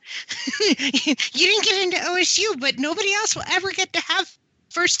 You didn't get into OSU, but nobody else will ever get to have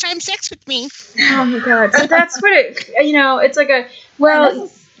first time sex with me. Oh my god. So that's what it, it's like a,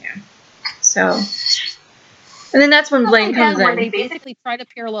 well, yeah. So, and then that's when Blaine comes Where they in. basically try to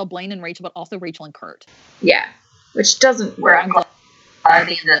parallel Blaine and Rachel, but also Rachel and Kurt. Yeah. Which doesn't Where work. I'm glad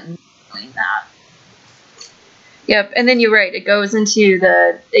they ended up doing that. Yep, and then you're right. It goes into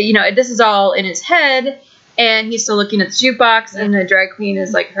the, this is all in his head, and he's still looking at the jukebox, and the drag queen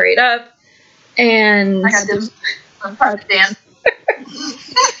is like, hurried up, and I'm proud to dance.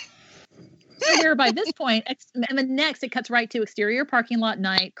 Where by this point, and then next it cuts right to exterior parking lot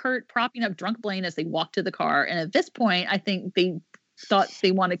night. Kurt propping up drunk Blaine as they walk to the car, and at this point, I think they thought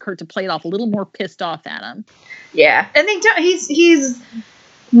they wanted Kurt to play it off a little more pissed off at him. yeah, and they don't. He's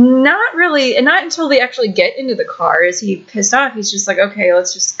not really, and not until they actually get into the car is he pissed off. He's just like, okay,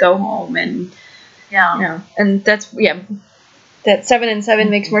 let's just go home, and and that's that 7 and 7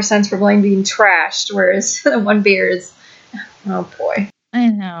 makes more sense for Blaine being trashed, whereas the one beer is, oh boy. I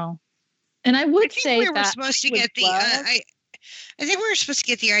know. And I would say we were that supposed to would get the. love- I think we were supposed to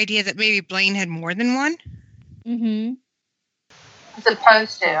get the idea that maybe Blaine had more than one. Mm-hmm.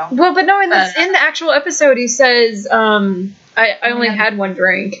 Supposed to. Well, but no, in the actual episode, he says, I only had one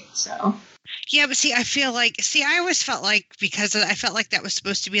drink, so. Yeah, but see, I always felt like I felt like that was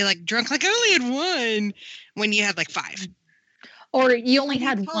supposed to be like drunk, like I only had one, when you had like 5. Or you only He's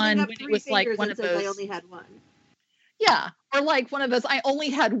had holding one up when it 3 was like fingers one and of says, those. I only had one. Yeah, or like one of those. I only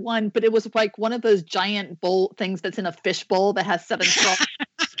had one, but it was like one of those giant bowl things that's in a fish bowl that has 7 straws.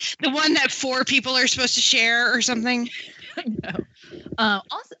 The one that 4 people are supposed to share or something. I know.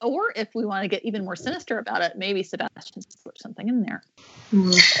 Also, or if we want to get even more sinister about it, maybe Sebastian slipped something in there.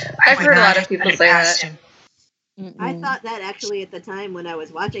 I've heard a lot of people say that. I thought that actually at the time when I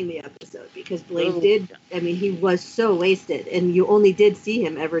was watching the episode, because Blaine he was so wasted, and you only did see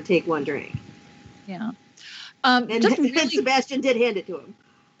him ever take one drink. Yeah. And, just and really, Sebastian did hand it to him.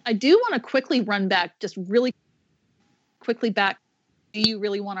 I do want to quickly run back, just really quickly back. Do you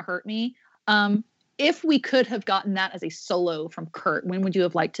really want to hurt me? If we could have gotten that as a solo from Kurt, when would you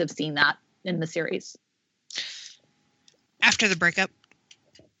have liked to have seen that in the series? After the breakup.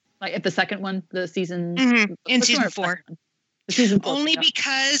 Like at the second one, the season in season 4. The season 4. Only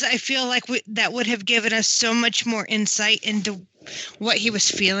because I feel like that would have given us so much more insight into what he was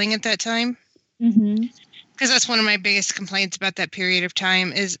feeling at that time. Mm-hmm. Because that's one of my biggest complaints about that period of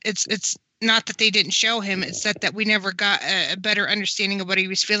time is it's not that they didn't show him, it's that we never got a better understanding of what he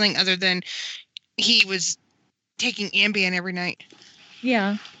was feeling other than he was taking Ambien every night.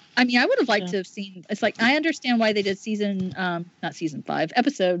 Yeah. I mean, I would have liked to have seen, it's like, I understand why they did not season 5,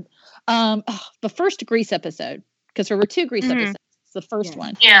 episode, the first Grease episode, because there were 2 Grease episodes. The first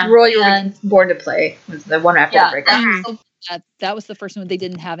one. Yeah. Roy, you were Born to Play was the one after the breakup. That was the first one they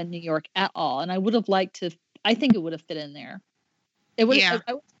didn't have in New York at all. And I would have liked to, I think it would have fit in there. It would have,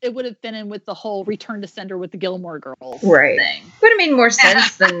 it would have been in with the whole Return to Sender with the Gilmore Girls right thing. Would have made more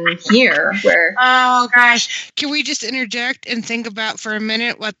sense than here, where. Oh gosh, can we just interject and think about for a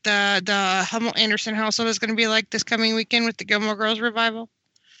minute what the Hummel Anderson household is going to be like this coming weekend with the Gilmore Girls revival?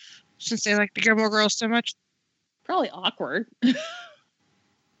 Since they like the Gilmore Girls so much, probably awkward.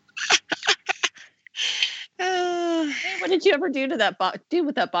 What did you ever do to that box? Do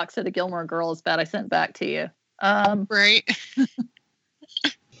with that box set of Gilmore Girls that I sent back to you? Right.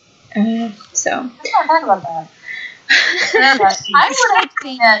 So. I can't talk about that. I would have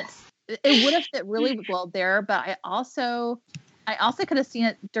seen it. It would have fit really well there, but I also could have seen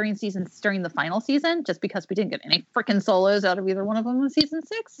it during the final season, just because we didn't get any freaking solos out of either one of them in season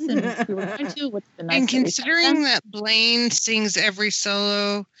 6, and we were going to. Which would be nice. And considering that Blaine sings every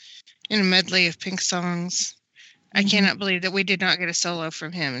solo in a medley of Pink songs, I cannot believe that we did not get a solo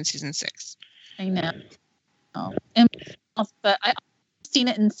from him in season 6. I know. Oh, and but I seen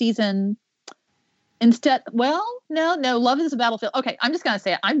it in season. Instead, well, no, Love is a Battlefield. Okay, I'm just going to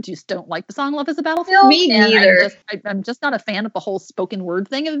say it. I just don't like the song Love is a Battlefield. Me neither. I'm just not a fan of the whole spoken word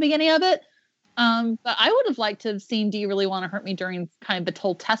thing at the beginning of it. But I would have liked to have seen Do You Really Want to Hurt Me during kind of the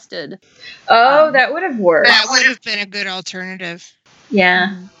whole tested. Oh, that would have worked. That would have been a good alternative.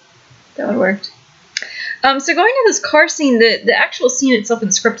 Yeah, that would have worked. So going to this car scene, the actual scene itself in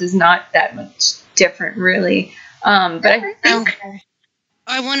the script is not that much different, really. But I think...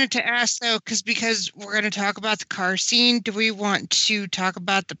 I wanted to ask, though, because we're going to talk about the car scene, do we want to talk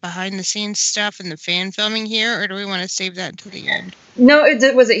about the behind-the-scenes stuff and the fan filming here, or do we want to save that until the end? No, did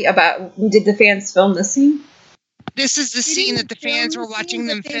the fans film this scene? This is the They scene that didn't the fans film were the watching scene,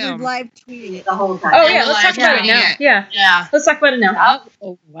 them but they were film. live tweeting it the whole time. Oh They yeah, were let's talk live about it tweeting now. it. Yeah, Yeah. let's talk about it now.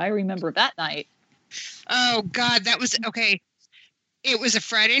 Oh, I remember that night. Oh God, that was okay. It was a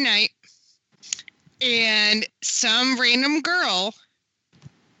Friday night, and some random girl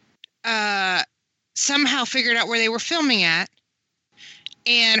somehow figured out where they were filming at,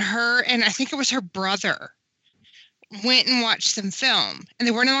 and I think it was her brother went and watched them film, and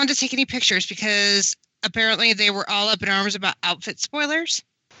they weren't allowed to take any pictures because apparently they were all up in arms about outfit spoilers.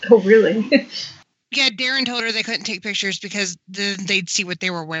 Oh really? Yeah, Darren told her they couldn't take pictures because then they'd see what they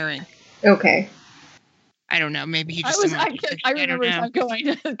were wearing. Okay. I don't know. Maybe he I just was. didn't want to- I don't remember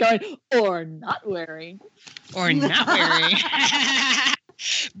know. going or not wearing. Or not wearing.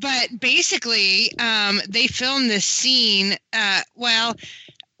 But basically, they filmed this scene. Well,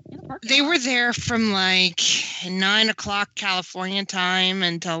 In a parking they lot. were there from like 9 o'clock California time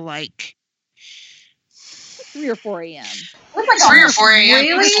until like 3 or 4 a.m. It was like 3 or 4 a.m.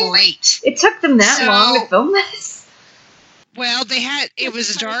 It was Really? late. It took them that So- long to film this? well, they had it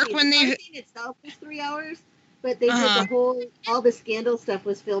was dark when The they car scene itself was 3 hours, but they Uh-huh. did all the scandal stuff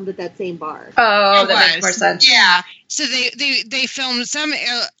was filmed at that same bar. Oh, It that makes was. more sense. Yeah. so they filmed some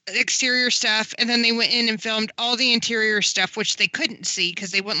exterior stuff, and then they went in and filmed all the interior stuff, which they couldn't see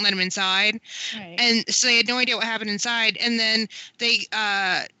because they wouldn't let them inside. Right. And so they had no idea what happened inside. And then they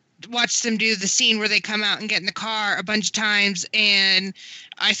watched them do the scene where they come out and get in the car a bunch of times. And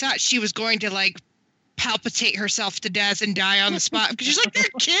I thought she was going to like palpitate herself to death and die on the spot because she's like, they're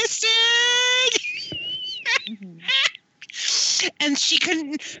kissing. Mhm. And she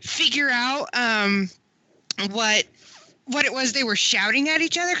couldn't figure out what it was they were shouting at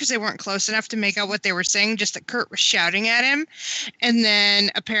each other because they weren't close enough to make out what they were saying, just that Kurt was shouting at him. And then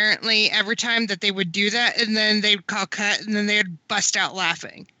apparently every time that they would do that, and then they'd call cut, and then they'd bust out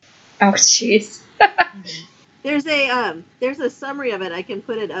laughing. Oh jeez. There's a summary of it. I can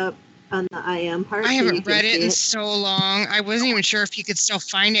put it up on the IM part. I so you haven't can read it see in so long. I wasn't even sure if you could still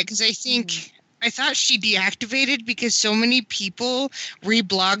find it because I thought she deactivated because so many people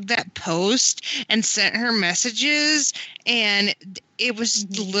reblogged that post and sent her messages, and it was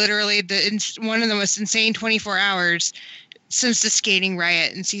literally one of the most insane 24 hours since the skating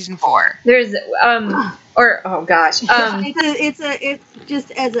riot in season 4. There's oh gosh. It's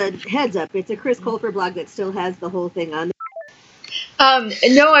just as a heads up. It's a Chris Colfer blog that still has the whole thing on.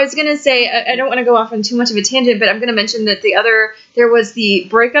 No, I was gonna say I don't want to go off on too much of a tangent, but I'm gonna mention that there was the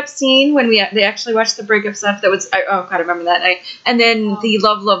breakup scene when they actually watched the breakup stuff. That was I remember that night, and then the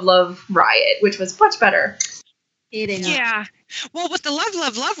love riot, which was much better. Yeah. Well, with the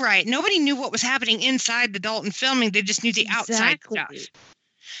love riot, nobody knew what was happening inside the Dalton filming. They just knew the outside stuff.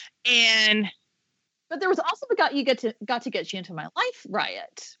 And But there was also the got to get you into my life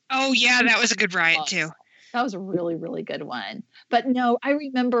riot. oh yeah, that was a good riot too. That was a really, really good one. But no, I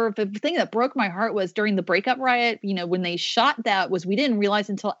remember the thing that broke my heart was during the breakup riot, when they shot that we didn't realize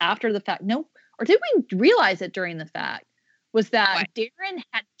until after the fact. No, or did we realize it during the fact? Was that What?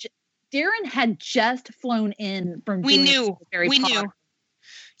 Darren had just flown in from We doing knew. Harry We Potter. knew.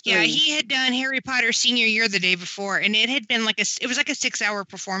 Yeah, 3. he had done Harry Potter senior year the day before, and it had been it was like a 6-hour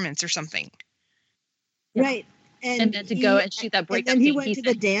performance or something. Yeah. Right. And then to go and shoot that And breakup then he scene, went he to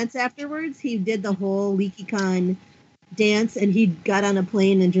said- the dance afterwards. He did the whole LeakyCon dance, and he got on a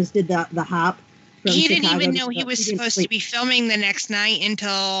plane and just did the hop. From He didn't Chicago even to know he Chicago. was He didn't supposed to sleep. be filming the next night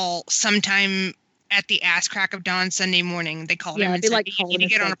until sometime at the ass crack of dawn Sunday morning. They called him Yeah, and they, said, like, "You called need him to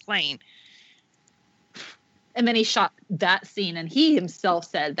and get on said- a plane." And then he shot that scene, and he himself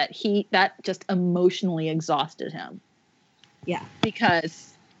said that that just emotionally exhausted him. Yeah.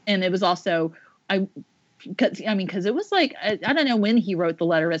 Because, and it was also, because it was like, I don't know when he wrote the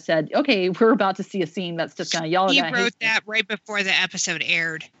letter that said, okay, we're about to see a scene that's just going to y'all. He gonna hate wrote me. that right before the episode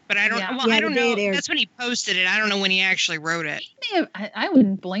aired, but I don't. Yeah. Well, Yeah, I the don't day know. it aired. That's when he posted it. I don't know when he actually wrote it. He may have- I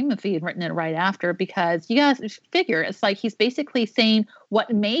wouldn't blame him if he had written it right after, because you guys figure it's like he's basically saying what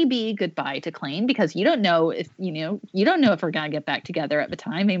may be goodbye to Klain, because you don't know if you don't know if we're gonna get back together at the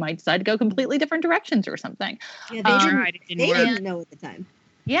time. They might decide to go completely different directions or something. Yeah, Um, Tried, it they didn't work. didn't know at the time.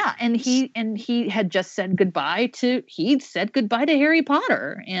 Yeah, and he had just said goodbye to Harry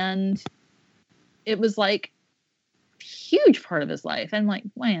Potter, and it was like a huge part of his life. And like,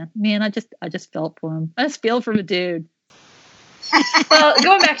 man, I just felt for him. I just feel for the dude. Well,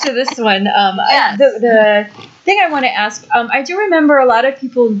 going back to this one, Yes. the thing I want to ask, I do remember a lot of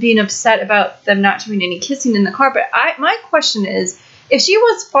people being upset about them not doing any kissing in the car, but my question is, if she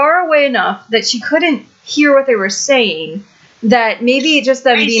was far away enough that she couldn't hear what they were saying, that maybe just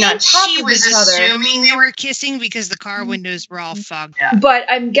them I being on think top she of was each other. assuming They were kissing because the car windows were all fogged up. But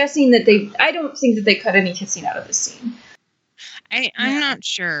I'm guessing that I don't think that they cut any kissing out of this scene. I'm not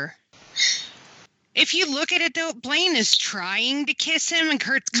sure. If you look at it, though, Blaine is trying to kiss him, and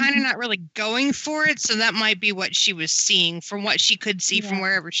Kurt's kind of not really going for it, so that might be what she was seeing from what she could see from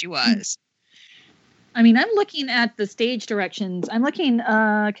wherever she was. I mean, I'm looking at the stage directions. I'm looking,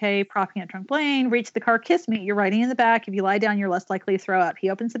 okay, propping up drunk Blaine, reach the car, kiss me. You're riding in the back. If you lie down, you're less likely to throw up. He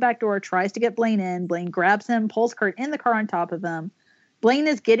opens the back door, tries to get Blaine in. Blaine grabs him, pulls Kurt in the car on top of him. Blaine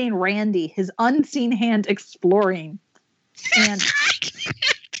is getting Randy, his unseen hand exploring. And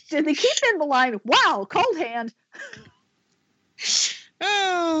did they keep in the line, wow, cold hand.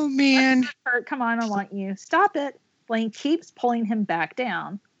 Oh, man. Kurt, come on, I want you. Stop it. Blaine keeps pulling him back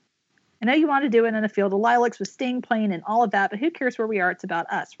down. I know you want to do it in a field of lilacs with Sting playing and all of that, but who cares where we are? It's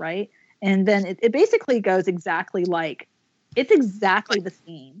about us, right? And then it basically goes exactly like, it's exactly the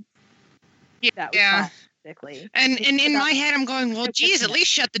scene. That was shot, basically. And in my head, I'm going, well, geez, at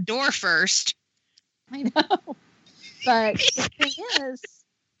least shut the door first. I know. But the thing is,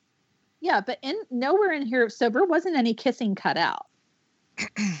 but nowhere in here, so there wasn't any kissing cut out.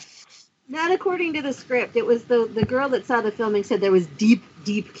 Not according to the script. It was the girl that saw the filming said there was deep,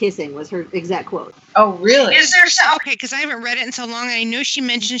 deep kissing was her exact quote. Oh, really? Is there some? Okay, because I haven't read it in so long, and I know she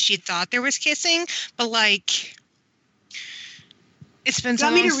mentioned she thought there was kissing, but like, it's been so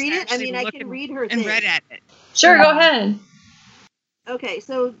long. Do you want me to read it? I mean, I can read her and thing. read at it. Sure, go ahead. Okay,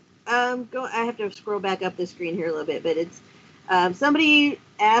 so I have to scroll back up the screen here a little bit, but it's somebody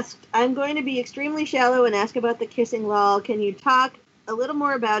asked, I'm going to be extremely shallow and ask about the kissing lull. Can you talk a little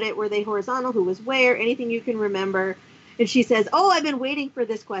more about it? Were they horizontal? Who was where? Anything you can remember? And she says, I've been waiting for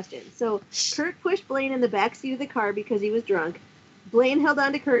this question. So Kurt pushed Blaine in the backseat of the car because he was drunk. Blaine held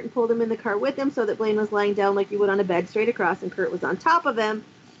on to Kurt and pulled him in the car with him so that Blaine was lying down like you would on a bed straight across, and Kurt was on top of him.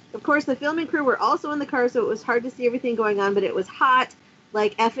 Of course, the filming crew were also in the car, so it was hard to see everything going on, but it was hot,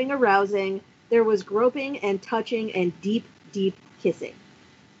 like effing arousing. There was groping and touching and deep, deep kissing.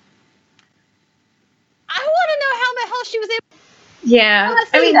 I want to know how the hell she was able. Yeah,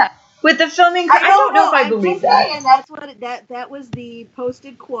 I mean, with the filming, I don't know if I believe that. And that's what that was the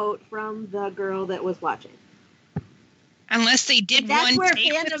posted quote from the girl that was watching. Unless they did That's one where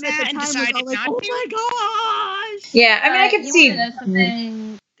take fandom with at that the and time was decided all like, not oh to. my gosh! Yeah, I mean, I could You see. wanna know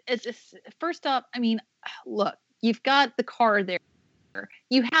something? It's just, first up, I mean, look, you've got the car there.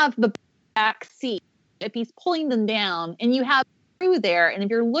 You have the back seat. If he's pulling them down, and you have crew there, and if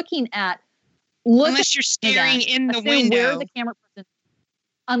you're looking at, Unless you're staring in the window. Where the camera person,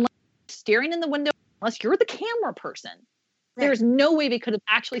 unless you're staring in the window, unless you're the camera person, there's no way they could have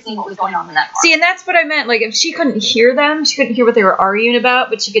actually seen what was going on in that car. See, and that's what I meant. Like, if she couldn't hear them, she couldn't hear what they were arguing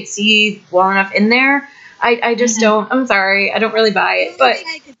about, but she could see well enough in there. I just don't. I'm sorry. I don't really buy it. But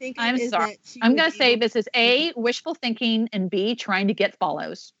I'm sorry. I'm going to say this is A, wishful thinking, and B, trying to get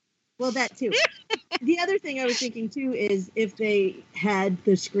follows. Well, that too. The other thing I was thinking too is if they had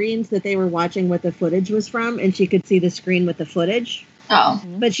the screens that they were watching what the footage was from, and she could see the screen with the footage. Oh.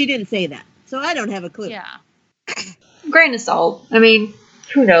 But she didn't say that. So I don't have a clue. Yeah. Grain of salt. I mean,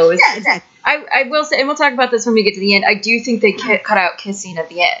 who knows? Yeah, exactly. I will say, and we'll talk about this when we get to the end, I do think they cut out kissing at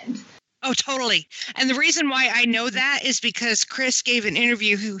the end. Oh, totally. And the reason why I know that is because Chris gave an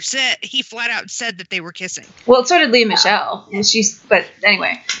interview he flat out said that they were kissing. Well, so did Leah Michelle. And but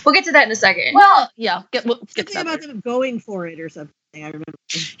anyway, we'll get to that in a second. Well, yeah. We'll get to Something that about them going for it or something, I remember.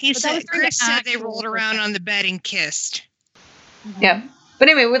 Chris said they rolled around on the bed and kissed. Yeah. But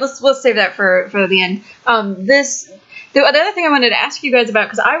anyway, we'll save that for the end. The other thing I wanted to ask you guys about,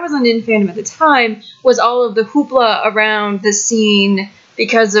 because I wasn't in fandom at the time, was all of the hoopla around the scene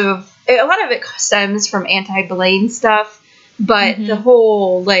because of a lot of it stems from anti-Blaine stuff, but the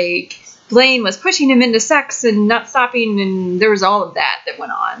whole, like, Blaine was pushing him into sex and not stopping, and there was all of that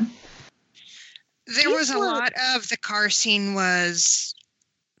went on. There was a lot of the car scene was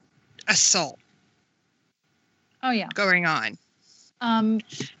assault. Oh, yeah. Going on. And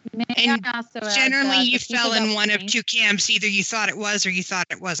generally you fell in one of two camps. Either you thought it was or you thought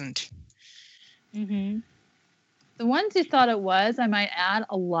it wasn't. Mm-hmm. The ones who thought it was, I might add,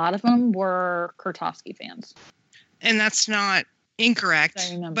 a lot of them were Kurtofsky fans. And that's not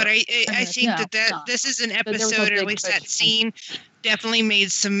incorrect. But I think this is an episode, or at least that scene, definitely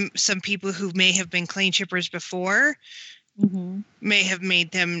made some people who may have been Clean Shippers before, may have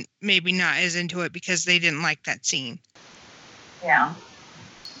made them maybe not as into it because they didn't like that scene. Yeah.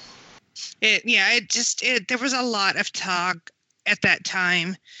 There was a lot of talk at that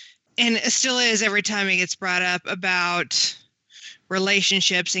time, and it still is every time it gets brought up about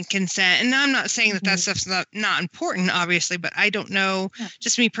relationships and consent. And I'm not saying that stuff's not important, obviously, but I don't know. Yeah.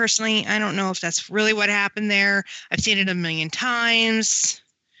 Just me personally, I don't know if that's really what happened there. I've seen it a million times.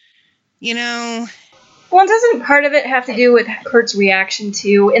 You know, Well, doesn't part of it have to do with Kurt's reaction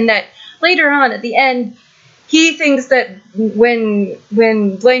too? In that later on at the end, he thinks that when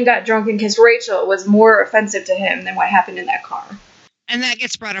Blaine got drunk and kissed Rachel was more offensive to him than what happened in that car. and that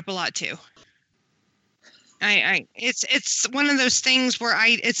gets brought up a lot too. It's one of those things where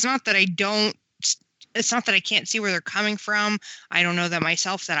it's not that I can't see where they're coming from. I don't know that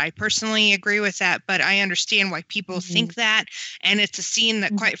myself that I personally agree with that, but I understand why people think that. And it's a scene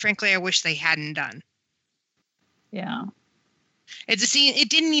that, quite frankly, I wish they hadn't done. Yeah. It's a scene, it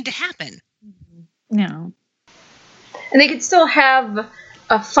didn't need to happen. No. And they could still have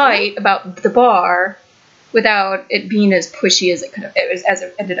a fight about the bar without it being as pushy as as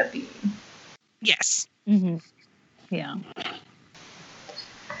it ended up being. Yes. Mm-hmm. Yeah.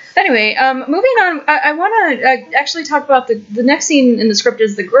 Anyway, moving on, I want to actually talk about the next scene in the script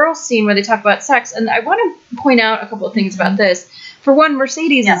is the girls' scene where they talk about sex, and I want to point out a couple of things about this. For one,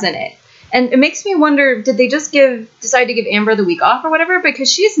 Mercedes is in it, and it makes me wonder, did they just decide to give Amber the week off or whatever? Because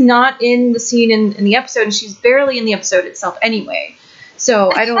she's not in the scene in the episode, and she's barely in the episode itself anyway.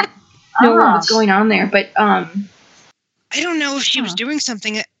 So I don't know what was going on there, but I don't know if she was doing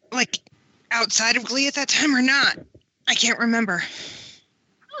something like outside of Glee at that time or not. I can't remember.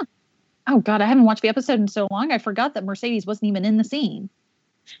 Oh God, I haven't watched the episode in so long. I forgot that Mercedes wasn't even in the scene.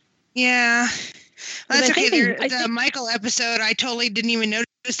 Yeah. Well, that's okay. The Michael Michael episode, I totally didn't even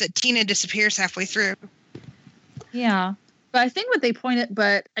notice that Tina disappears halfway through. Yeah, but I think what they pointed,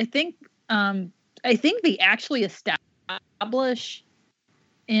 but I think they actually establish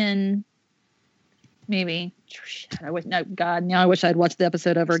in maybe. I wish, no, God, now I wish I'd watched the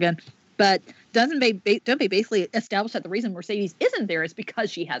episode over again. But don't they basically establish that the reason Mercedes isn't there is because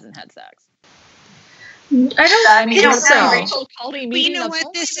she hasn't had sex? I don't think so. Rachel called a meeting. You know of what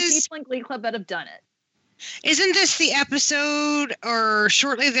only this the is? people in Glee Club that have done it. Isn't this the episode or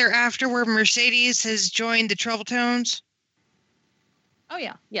shortly thereafter where Mercedes has joined the Trouble Tones? Oh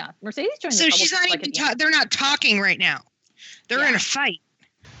yeah. Mercedes joined. So the she's not Trouble even. Tones, like, They're not talking right now. They're in a fight.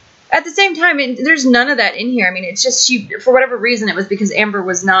 At the same time, there's none of that in here. I mean, it's just for whatever reason, it was because Amber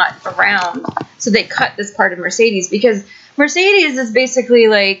was not around, so they cut this part of Mercedes, because Mercedes is basically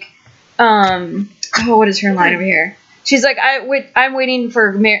like, what is her line over here? She's like, I'm waiting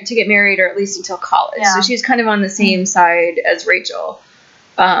to get married, or at least until college. Yeah. So she's kind of on the same side as Rachel.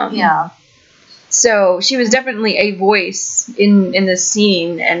 So she was definitely a voice in this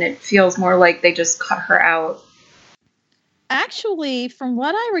scene, and it feels more like they just cut her out. Actually, from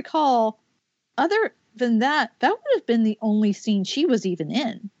what I recall, other than that would have been the only scene she was even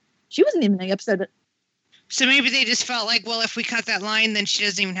in. She wasn't even in the episode. So maybe they just felt like, well, if we cut that line, then she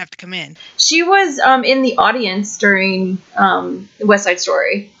doesn't even have to come in. She was in the audience during West Side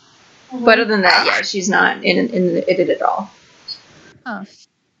Story. Mm-hmm. But other than that, yeah, she's not in it at all. Oh.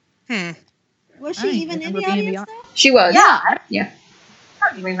 Was I she don't even in remember the being audience the- though? She was. Yeah. Yeah.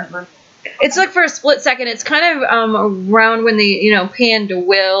 I don't remember. It's like for a split second. It's kind of around when they, pan to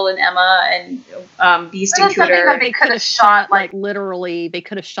Will and Emma and Beast and But that's something Cooter. that they could have shot like Literally, they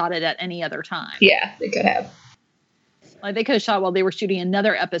could have shot it at any other time. Yeah, they could have. Like they could have shot while they were shooting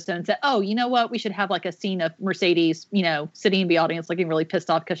another episode and said, "Oh, you know what? We should have like a scene of Mercedes, sitting in the audience looking really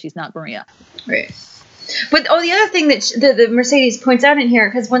pissed off because she's not Maria." Right. But the other thing that the Mercedes points out in here,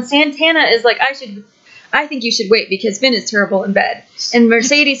 because when Santana is like, I think you should wait because Finn is terrible in bed, and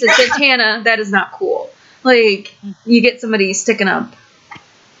Mercedes says, Santana, that is not cool. Like, you get somebody sticking up,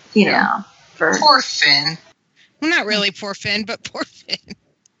 for Poor Finn. Well, not really poor Finn, but poor Finn.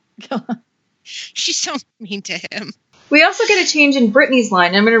 She's so mean to him. We also get a change in Brittany's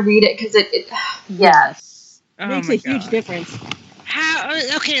line. I'm going to read it because it Yes. Oh Makes my a huge God. difference.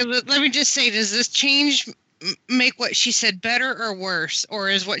 Okay, let me just say, does this change make what she said better or worse? Or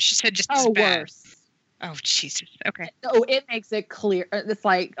is what she said just as bad? Worse. Oh, Jesus. Okay. Oh, it makes it clear. It's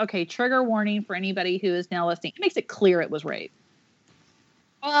like, okay, trigger warning for anybody who is now listening. It makes it clear it was rape.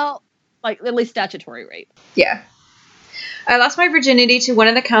 Well, like at least statutory rape. Yeah. I lost my virginity to one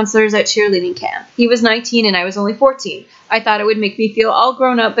of the counselors at cheerleading camp. He was 19 and I was only 14. I thought it would make me feel all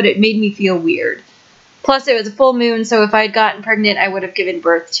grown up, but it made me feel weird. Plus, it was a full moon, so if I had gotten pregnant, I would have given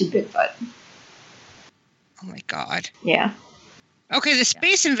birth to Bigfoot. Oh, my God. Yeah. Okay, the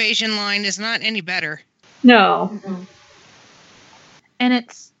space invasion line is not any better. No. And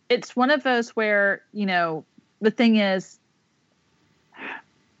it's one of those where, the thing is,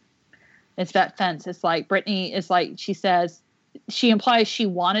 it's that fence. It's like Brittany is like, she says, she implies she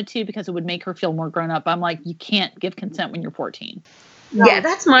wanted to because it would make her feel more grown up. I'm like, you can't give consent when you're 14. Yeah,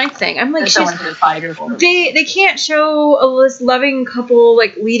 that's my thing. I'm like, And someone who's 5 years old. they can't show this loving couple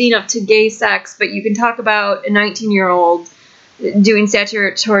like leading up to gay sex, but you can talk about a 19-year-old doing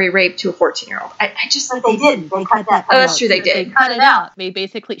statutory rape to a 14-year-old. I just But they didn't. They cut that. Oh, that's out. true. They They did. cut it out. They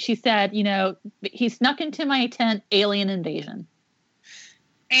basically, she said, you know, he snuck into my tent, alien invasion.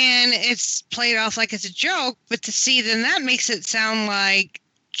 And it's played off like it's a joke, but to see then that makes it sound like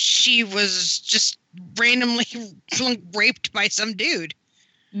she was just randomly raped by some dude.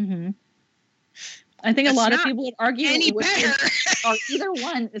 Mm-hmm. I think That's a lot of not people would argue any it would be- better. or either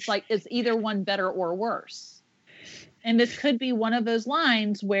one. It's like, is either one better or worse? And this could be one of those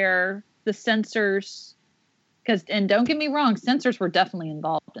lines where the censors, and don't get me wrong, censors were definitely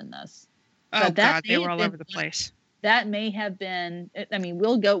involved in this. Oh But that God, they may were have all been over the place. That may have been, I mean,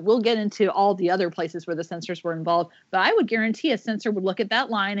 we'll get into all the other places where the censors were involved, but I would guarantee a censor would look at that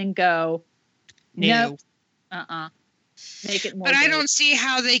line and go, No. nope, make it more. But I gay." don't see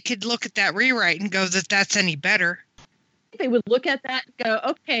how they could look at that rewrite and go that that's any better. They would look at that and go,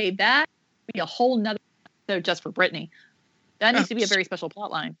 okay, that would be a whole nother episode just for Britney. That needs to be a very special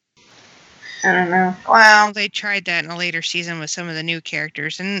plot line. I don't know. Wow. They tried that in a later season with some of the new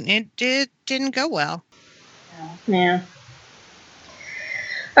characters, and it didn't go well. Yeah.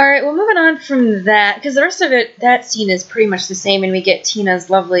 All right. Well, moving on from that, because the rest of it, that scene is pretty much the same, and we get Tina's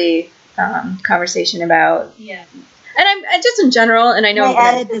lovely conversation about, and I'm just in general, and I know They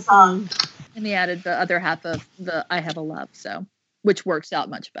added the song. And they added the other half of the I Have a Love, so which works out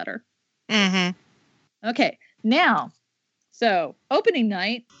much better. Mm-hmm. Okay, now, so opening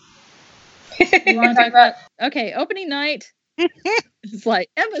night. You want to talk about? Okay, opening night. It's like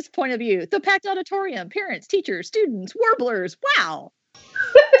Emma's point of view: the packed auditorium, parents, teachers, students, warblers. Wow.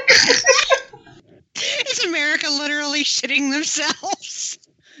 Is America literally shitting themselves?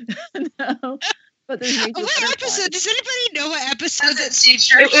 No, but there's major What butterflies. episode? Does anybody know what episode Does it that's see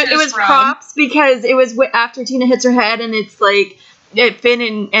it was props because it was after Tina hits her head, and it's like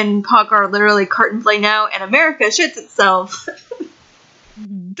Finn and Puck are literally curtain play now, and America shits itself.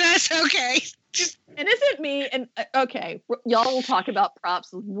 Mhm. That's okay. Just And isn't me? And okay, y'all will talk about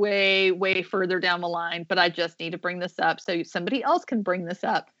props way, way further down the line, but I just need to bring this up so somebody else can bring this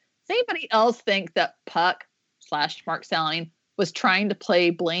up. Does anybody else think that Puck / Mark Salling was trying to play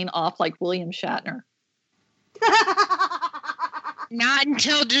Blaine off like William Shatner? not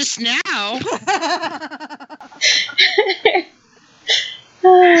until just now.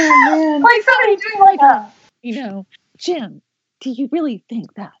 Oh man. Like somebody doing like a, Jim, do you really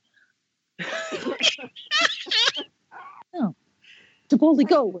think that? No. To boldly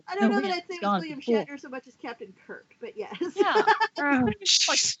go. I don't know No, that I'd say it was gone William before. Shatner so much as Captain Kirk, but yes. Yeah. Oh,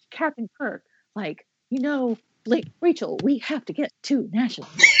 Like Captain Kirk. Like, Blake, Rachel, we have to get to Nashville.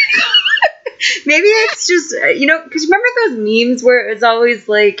 Maybe it's just because remember those memes where it was always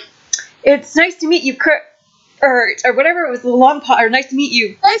like, "It's nice to meet you, Kurt," or whatever. It was the long pause, or "Nice to meet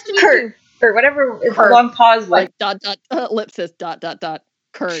you, Nice to meet Kurt," you. or whatever the Kurt. long pause was. Like lip says ...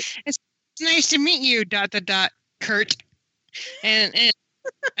 Kurt. it's nice to meet you. ... Kurt. And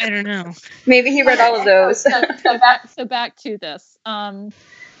I don't know. Maybe he read all of those. So back to this.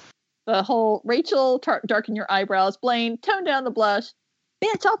 The whole Rachel darken your eyebrows, Blaine tone down the blush.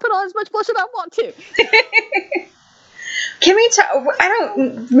 Bitch, I'll put on as much blush as I want to. Can we talk? I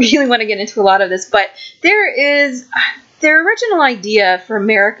don't really want to get into a lot of this, but there is their original idea for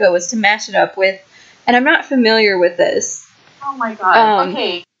America was to mash it up with, and I'm not familiar with this. Oh my god.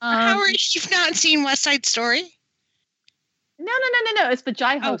 Okay. Howard, you've not seen West Side Story? No. It's the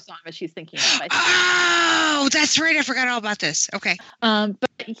Jai Ho Oh. song that she's thinking of. I think. Oh, that's right. I forgot all about this. Okay. But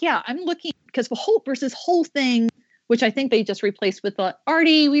yeah, I'm looking because this whole thing, which I think they just replaced with the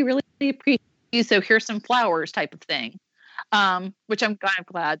Artie, we really appreciate you, so here's some flowers type of thing. Which I'm kind of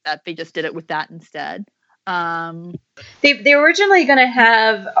glad that they just did it with that instead. They were originally going to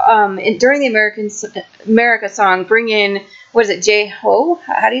have during the America song bring in, what is it, Jai Ho?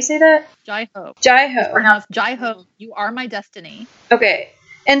 How do you say that? Jai Ho. Jai Ho. Pronounced Jai Ho. You are my destiny. Okay.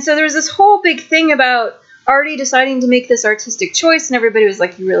 And so there was this whole big thing about Artie deciding to make this artistic choice, and everybody was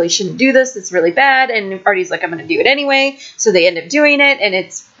like, you really shouldn't do this, it's really bad, and Artie's like, I'm going to do it anyway, so they end up doing it, and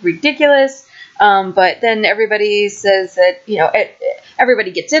it's ridiculous, but then everybody says that,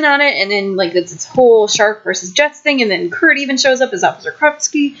 everybody gets in on it, and then, like, it's this whole Shark versus Jets thing, and then Kurt even shows up as Officer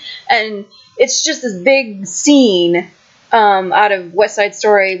Krupski, and it's just this big scene out of West Side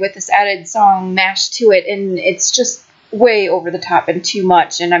Story with this added song mashed to it, and it's just way over the top and too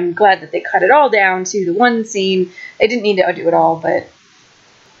much, and I'm glad that they cut it all down to the one scene. They didn't need to do it all, but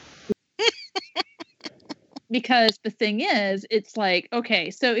because the thing is, it's like,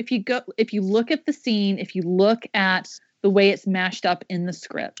 okay, so if you look at the scene, if you look at the way it's mashed up in the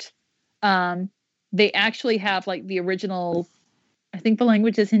script, they actually have like the original, I think the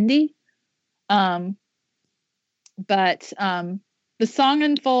language is Hindi. But the song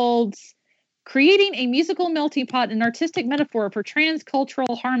unfolds, creating a musical melting pot, an artistic metaphor for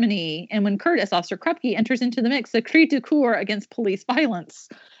transcultural harmony. And when Curtis, Officer Krupke, enters into the mix, the cri du coeur against police violence.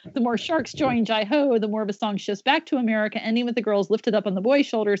 The more sharks join Jai-Ho, the more of a song shifts back to America, ending with the girls lifted up on the boys'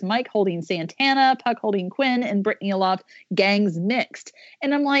 shoulders, Mike holding Santana, Puck holding Quinn, and Brittany aloft, gangs mixed.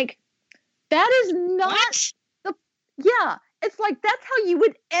 And I'm like, that is not yeah. It's like, that's how you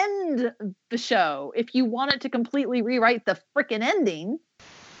would end the show if you wanted to completely rewrite the frickin' ending.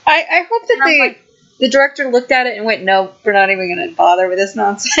 I hope that the director looked at it and went, no, we're not even going to bother with this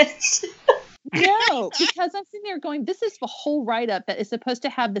nonsense. No, because I'm sitting there going, this is the whole write-up that is supposed to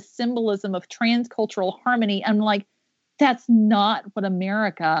have the symbolism of transcultural harmony. I'm like, that's not what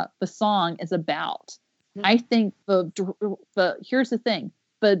America, the song, is about. Mm-hmm. I think here's the thing.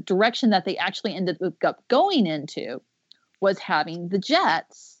 The direction that they actually ended up going into was having the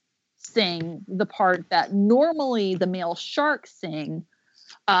Jets sing the part that normally the male sharks sing,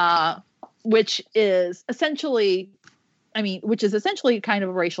 which is essentially kind of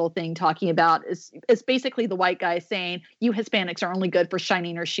a racial thing, talking about is basically the white guy saying, you Hispanics are only good for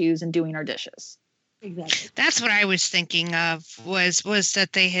shining our shoes and doing our dishes. Exactly. That's what I was thinking of, was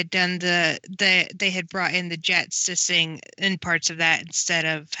that they had done they had brought in the Jets to sing in parts of that instead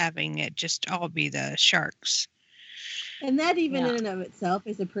of having it just all be the sharks. And that even in and of itself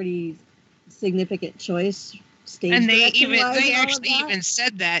is a pretty significant choice. And they actually even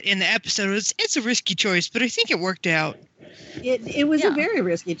said that in the episode. It's a risky choice, but I think it worked out. It was a very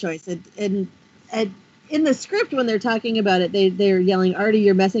risky choice. And in the script, when they're talking about it, they're yelling, Artie,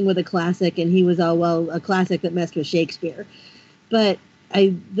 you're messing with a classic. And he was all, well, a classic that messed with Shakespeare. But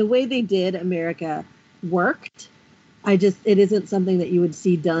the way they did America worked. It isn't something that you would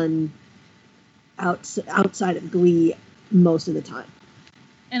see done outside of Glee most of the time.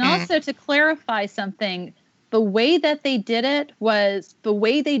 And also, to clarify something, the way that they did it was the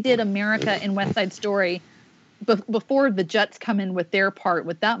way they did America in West Side Story before the Jets come in with their part,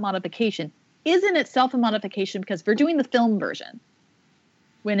 with that modification, is in itself a modification, because we're doing the film version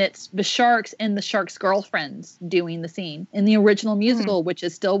when it's the sharks and the sharks' girlfriends doing the scene. In the original musical, which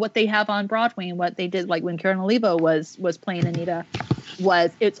is still what they have on Broadway, and what they did, like when Karen Olivo was playing Anita,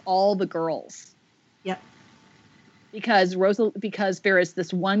 it's all the girls. Yep. Because there is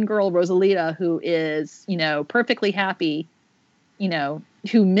this one girl, Rosalita, who is, perfectly happy,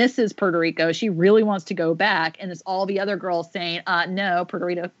 who misses Puerto Rico. She really wants to go back. And it's all the other girls saying, no, Puerto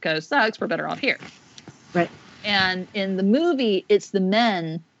Rico sucks. We're better off here. Right. And in the movie, it's the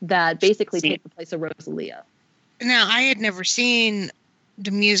men that basically take the place of Rosalia. Now, I had never seen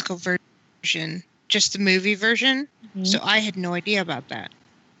the musical version, just the movie version. Mm-hmm. So I had no idea about that.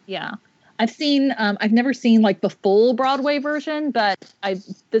 Yeah. I've never seen like the full Broadway version, but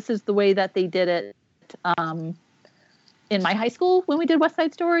this is the way that they did it in my high school when we did West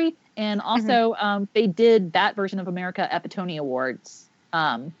Side Story. And also they did that version of America at the Tony Awards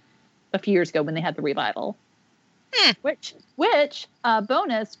a few years ago when they had the revival. Which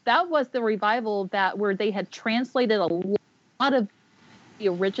bonus, that was the revival where they had translated a lot of the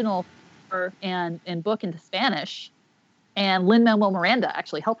original and book into Spanish, and Lin-Manuel Miranda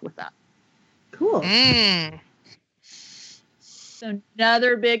actually helped with that. Cool. So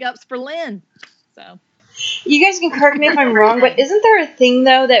another big ups for Lynn. So you guys can correct me if I'm wrong, but isn't there a thing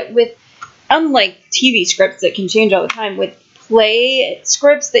though that with, unlike TV scripts that can change all the time, with play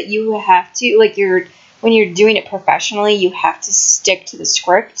scripts that you have to, like when you're doing it professionally, you have to stick to the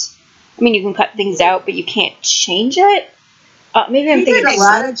script? I mean, you can cut things out, but you can't change it. Maybe I'm thinking a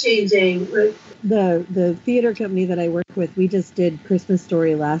lot of changing. The theater company that I work with, we just did Christmas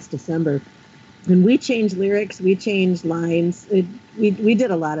Story last December, and we changed lyrics, we changed lines. We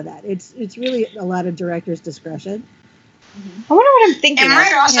did a lot of that. It's really a lot of director's discretion. I wonder what I'm thinking. It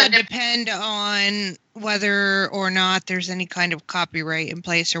might also depend on whether or not there's any kind of copyright in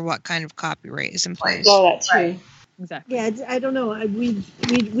place, or what kind of copyright is in place. Oh, that's true. Right. Exactly. Yeah, I don't know. We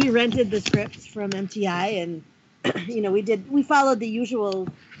rented the scripts from MTI, and we followed the usual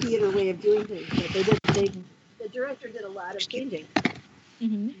theater way of doing things, but the director did a lot of changing.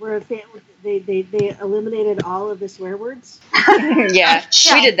 Where they eliminated all of the swear words. Yeah,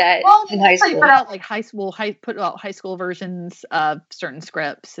 we did that in high school. Put out like high school versions of certain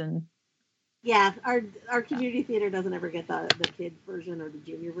scripts, and yeah, our community theater doesn't ever get the kid version or the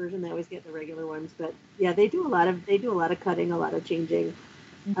junior version. They always get the regular ones. But yeah, they do a lot of cutting, a lot of changing.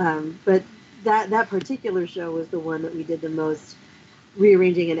 But that particular show was the one that we did the most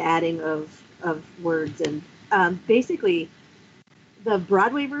rearranging and adding of words. And basically, the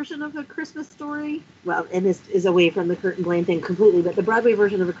Broadway version of A Christmas Story, well, and this is away from the Kurt and Blaine thing completely, but the Broadway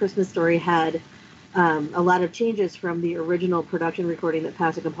version of A Christmas Story had a lot of changes from the original production recording that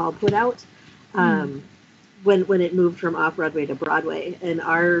Pasek and Paul put out when it moved from off-Broadway to Broadway. And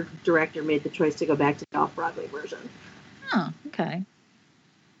our director made the choice to go back to the off-Broadway version. Oh, okay.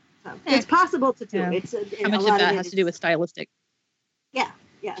 So it's possible to do. Yeah. It's How much of that has to do with stylistic yeah.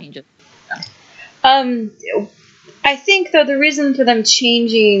 changes? I think though the reason for them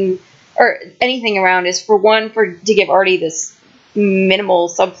changing or anything around is for one, to give Artie this minimal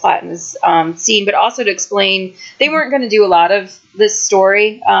subplot in this scene, but also to explain they weren't going to do a lot of this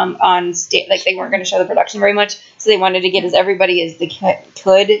story on stage. Like they weren't going to show the production very much, so they wanted to get as everybody as they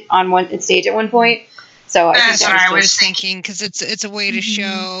could on one stage at one point. So that's what I was thinking, because it's a way to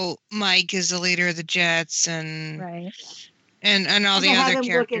show Mike as the leader of the Jets and Right. and all the have other him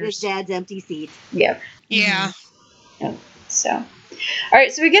characters. look at his dad's empty seat. Yeah. Yeah. Yep. So, all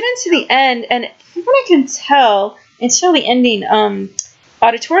right. So we get into the end, and from what I can tell, until the ending,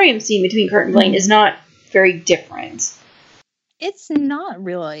 auditorium scene between Kurt and Blaine is not very different. It's not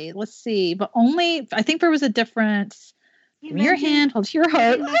really. Let's see, but only I think there was a difference. Give me your hand, hold your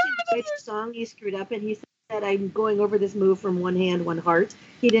heart. He mentioned which song he screwed up, and he said, "I'm going over this move from one hand, one heart."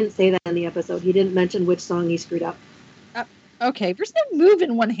 He didn't say that in the episode. He didn't mention which song he screwed up. Okay, there's no move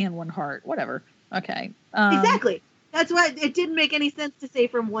in one hand, one heart. Whatever. Okay. Exactly. That's why it didn't make any sense to say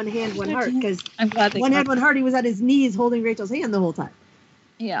from one hand, one heart, because I'm glad they one hand, one heart, he was at his knees holding Rachel's hand the whole time.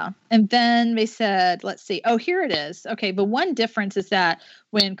 Yeah. And then they said, let's see. Oh, here it is. Okay. But one difference is that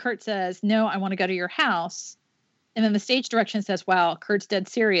when Kurt says, no, I want to go to your house. And then the stage direction says, wow, Kurt's dead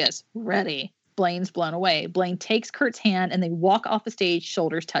serious. Ready. Blaine's blown away. Blaine takes Kurt's hand and they walk off the stage,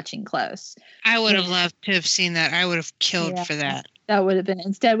 shoulders touching close. I would have loved to have seen that. I would have killed for that. That would have been,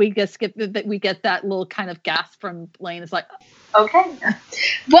 instead we just skip that. We get that little kind of gasp from Blaine. It's like, okay.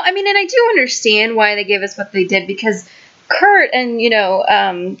 Well, I mean, and I do understand why they gave us what they did, because Kurt, and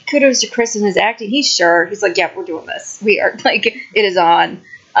kudos to Chris and his acting. He's like, yeah, we're doing this. We are, like, it is on.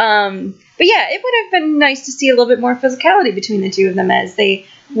 But yeah, it would have been nice to see a little bit more physicality between the two of them as they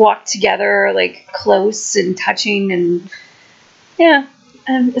walk together, like close and touching, and yeah.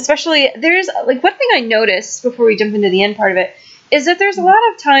 Especially there's like one thing I noticed before we jump into the end part of it is that there's a lot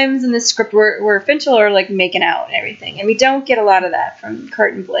of times in the script where Finchel are like making out and everything, and we don't get a lot of that from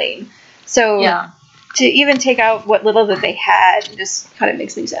Kurt and Blaine. So yeah. To even take out what little that they had just kind of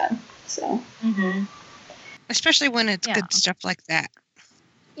makes me sad. So, especially when it's good stuff like that.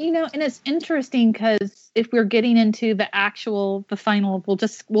 And it's interesting because if we're getting into the final,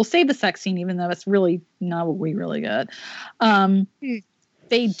 we'll save the sex scene, even though it's really not really good.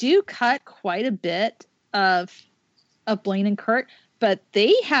 They do cut quite a bit of Blaine and Kurt, but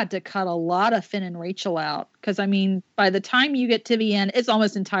they had to cut a lot of Finn and Rachel out. Because, I mean, by the time you get to the end, it's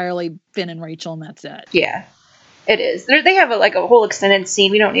almost entirely Finn and Rachel, and that's it. Yeah, it is. They have a whole extended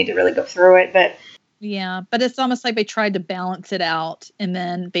scene. We don't need to really go through it, but... Yeah, but it's almost like they tried to balance it out, and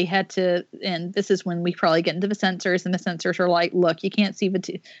then they had to, and this is when we probably get into the censors, and the censors are like, look, you can't see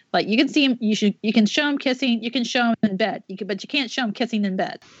you can see him, you can show him kissing, you can show him in bed, but you can't show him kissing in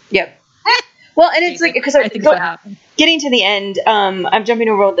bed. Yep. Well, and it's like, because I think that happened. Getting to the end, I'm jumping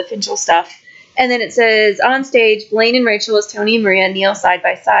over all the Finchel stuff, and then it says, on stage, Blaine and Rachel as Tony and Maria kneel side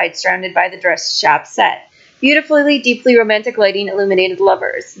by side, surrounded by the dress shop set. Beautifully, deeply romantic lighting illuminated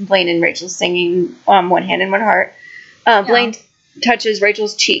lovers. Blaine and Rachel singing One Hand and One Heart. Blaine touches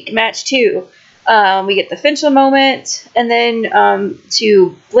Rachel's cheek. Match 2. We get the Finchel moment. And then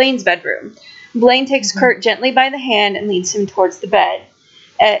to Blaine's bedroom. Blaine takes Kurt gently by the hand and leads him towards the bed.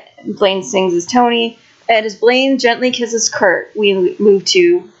 Blaine sings as Tony. And as Blaine gently kisses Kurt, we move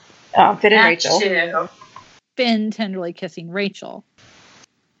to Finn and Rachel. Finn tenderly kissing Rachel.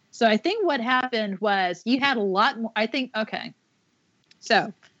 So I think what happened was you had a lot more.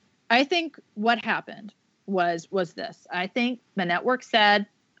 So I think what happened was this. I think the network said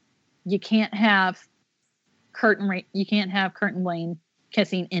you can't have Kurt and Blaine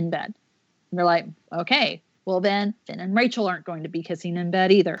kissing in bed. And they're like, okay, well then Finn and Rachel aren't going to be kissing in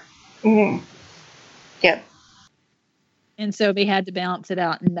bed either. Mm-hmm. Yep. And so they had to balance it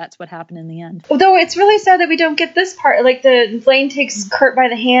out, and that's what happened in the end. Although it's really sad that we don't get this part. Like, Blaine takes Kurt by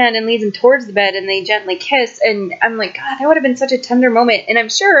the hand and leads him towards the bed, and they gently kiss. And I'm like, God, that would have been such a tender moment. And I'm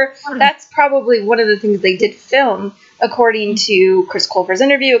sure that's probably one of the things they did film, according to Chris Colfer's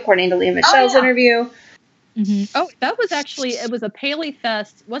interview, according to Leah Michelle's interview. Mm-hmm. Oh, that was actually, it was a Paley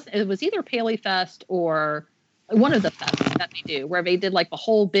Fest. It was either Paley Fest or One of the fests that they do, where they did like the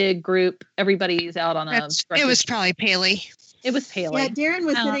whole big group. Everybody's out on a. It was probably Paley. It was Paley. Yeah, Darren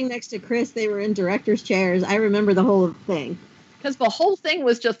was sitting next to Chris. They were in director's chairs. I remember the whole thing. Because the whole thing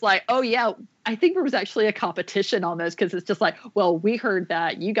was just like, oh yeah, I think there was actually a competition almost, because it's just like, well, we heard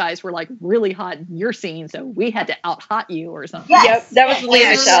that you guys were like really hot in your scene, so we had to out hot you or something. Yes. Yep, that was Leah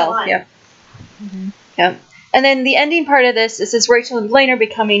Michelle. Yep. Mm-hmm. Yep. And then the ending part of this is Rachel and Blaine are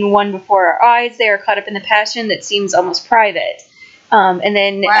becoming one before our eyes. They are caught up in the passion that seems almost private. And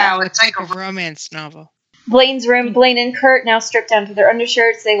then Wow, it's like A romance novel. Blaine's room, Blaine and Kurt now stripped down to their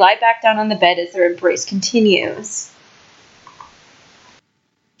undershirts. They lie back down on the bed as their embrace continues.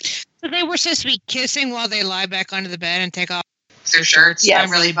 So they were supposed to be kissing while they lie back onto the bed and take off their shirts. Yes.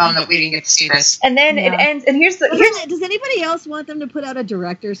 I'm really bummed that we didn't get to see this. And then it ends, and here's Does anybody else want them to put out a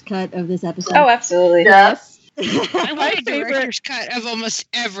director's cut of this episode? oh, absolutely. Yes. I My want a favorite- director's cut of almost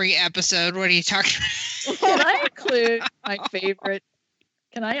every episode. What are you talking about? Can I include my favorite?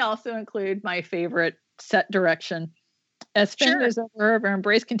 Can I also include my favorite set direction? As Finn Sure. goes over, their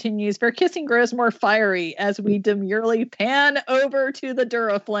embrace continues. Their kissing grows more fiery as we demurely pan over to the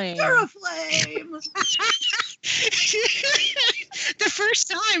Duraflame. Duraflame! The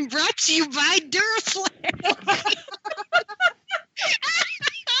first time brought to you by Duraflame.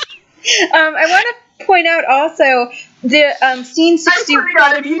 I want to point out also the scene 60. I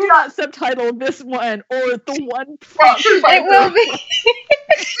forgot If you do not subtitle this one or the one, It will be.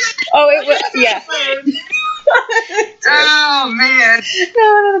 Oh, it will. Yeah. Oh man.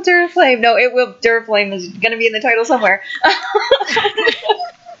 No, Duraflame. No, it will. Duraflame is going to be in the title somewhere.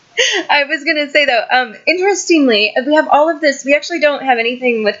 I was going to say, though, interestingly, we have all of this. We actually don't have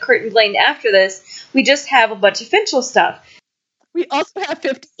anything with Kurt and Blaine after this. We just have a bunch of Finchel stuff. we also have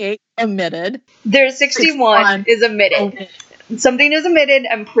 58 omitted. There's 61 is omitted. Something is omitted.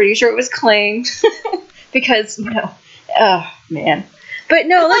 I'm pretty sure it was claimed. Because, oh, man. But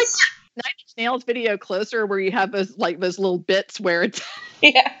no, let's... Nine Inch Nails video closer where you have those little bits where it's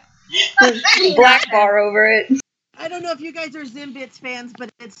Yeah. Black bar over it. I don't know if you guys are Zimbits fans,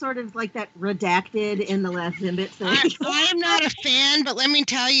 but it's sort of like that redacted in the last Zimbits thing. I am not a fan, but let me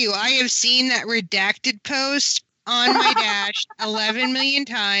tell you, I have seen that redacted post on my dash 11 million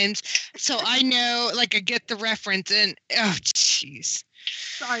times, so I know, like, I get the reference, and oh, jeez.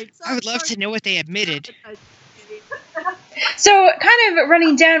 Sorry. I would love to know what they admitted. So, kind of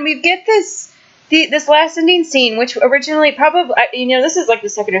running down, we get this last ending scene, which originally probably, this is like the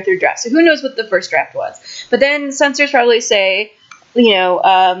second or third draft, so who knows what the first draft was. But then censors probably say,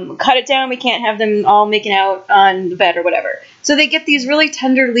 cut it down, we can't have them all making out on the bed or whatever. So they get these really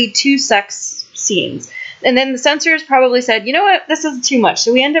tenderly two sex scenes. And then the censors probably said, you know what, this is too much.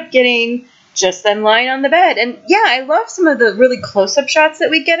 So we end up getting just them lying on the bed. And yeah, I love some of the really close-up shots that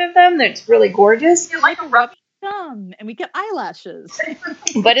we get of them. It's really gorgeous. Like a rub. thumb and we get eyelashes.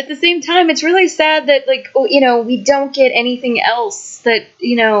 But at the same time, it's really sad that, we don't get anything else that,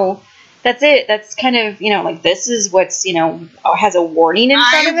 that's it. That's kind of, this is what's, has a warning in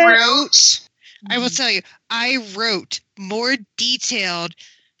front of it. I will tell you, I wrote more detailed,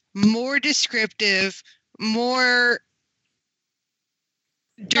 more descriptive, more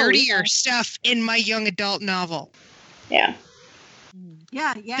dirtier stuff in my young adult novel Yeah.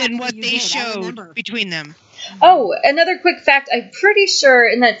 Yeah. than what you they did, I showed remember. between them. Oh, another quick fact. I'm pretty sure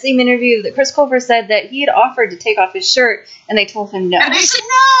in that same interview that Chris Colfer said that he had offered to take off his shirt, and they told him no. And they said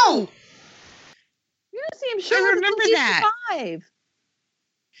no. You don't see him sure remember that. 5.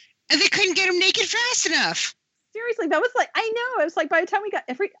 And they couldn't get him naked fast enough. Seriously, that was I know. It was by the time we got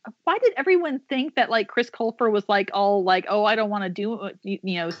why did everyone think that Chris Colfer was all oh, I don't want to do scene.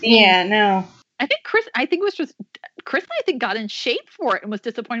 Yeah, no. I think Chris it was just Chris I think got in shape for it and was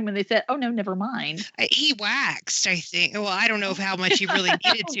disappointed when they said, oh no, never mind. He waxed, I think. Well, I don't know how much he really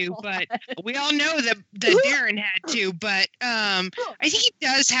needed to, but we all know that Darren had to. But I think he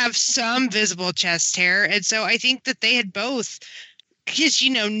does have some visible chest hair. And so I think that they had both, because,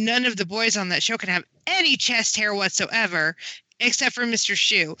 none of the boys on that show can have any chest hair whatsoever, except for Mr.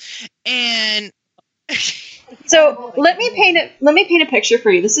 Shu. And So let me paint a picture for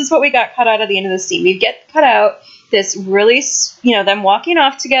you. This is what we got cut out of the end of the scene. We get cut out this really, them walking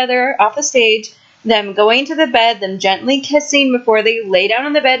off together off the stage, them going to the bed, them gently kissing before they lay down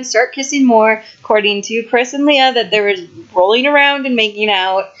on the bed and start kissing more. According to Chris and Leah, that they were rolling around and making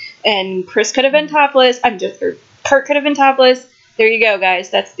out, and Chris could have been topless. Kurt could have been topless. There you go, guys.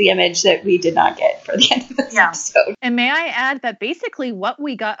 That's the image that we did not get for the end of this episode. And may I add that basically what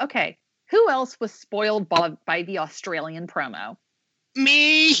we got, who else was spoiled by the Australian promo?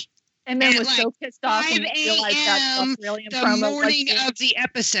 me. And then At was like so pissed off when 5 he realized that a.m. Australian the promo morning was of the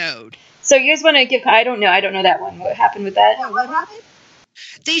episode. So you guys want to give? I don't know that one. What happened with that? Oh, what happened?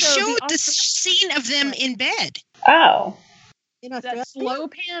 They So the showed the Australian- scene of them in bed. Oh, In Australia? that slow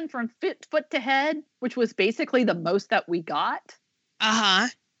pan from foot to head, which was basically the most that we got. Uh-huh.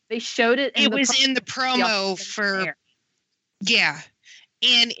 They showed it. It was in the the promo Australian for air. yeah.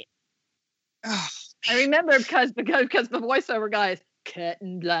 And oh, I remember because the voiceover guys, Cat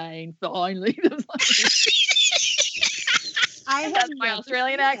and Blaine, finally. It was like- I have That's my never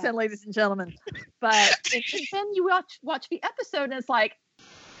Australian seen that. accent, ladies and gentlemen. But and then you watch the episode, and it's like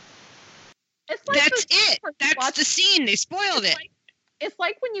that's the- it. when you That's watch- the scene. They spoiled it. It's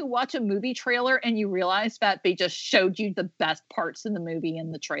like when you watch a movie trailer and you realize that they just showed you the best parts in the movie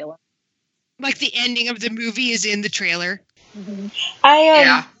in the trailer. Like the ending of the movie is in the trailer.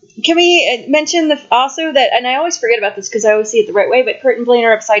 I Can we mention also that, and I always forget about this because I always see it the right way, but Kurt and Blaine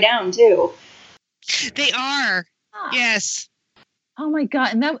are upside down too. They are. Ah. Yes. Oh my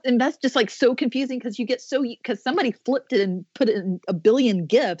god, and that's just like so confusing because you get because somebody flipped it and put it in a billion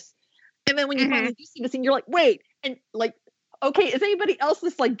gifs, and then when you finally do see the scene, you're like, wait, and like, okay, is anybody else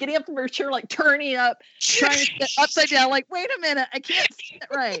just like getting up from their chair, like turning up, trying to sit upside down, like, wait a minute, I can't see it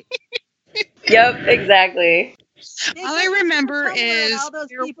right. Yep, exactly. All I remember Somewhere and is all those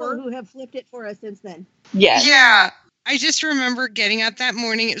there people were- who have flipped it for us since then. Yes. Yeah. I just remember getting up that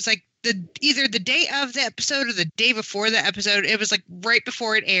morning. It was like either the day of the episode or the day before the episode. It was like right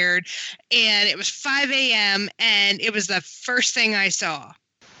before it aired, and it was 5 a.m. and it was the first thing I saw.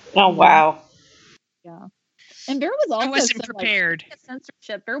 Oh wow. Yeah, and there was also I wasn't some, prepared. like,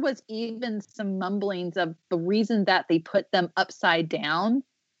 censorship. There was even some mumblings of the reason that they put them upside down,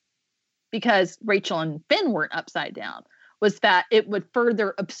 because Rachel and Finn weren't upside down, was that it would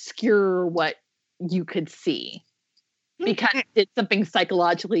further obscure what you could see. Because it did something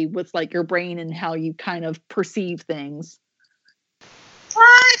psychologically with like your brain and how you kind of perceive things.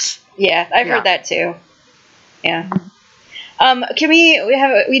 What? Yeah, I've Yeah. heard that too. Yeah. Can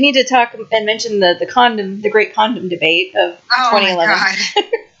we need to talk and mention the great condom debate of Oh my 2011.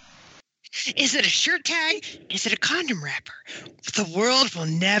 god. Is it a shirt tag? Is it a condom wrapper? The world will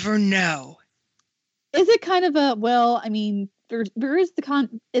never know. Is it kind of a, well, I mean, there is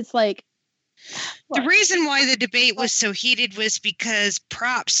it's like, The what? reason why the debate was so heated was because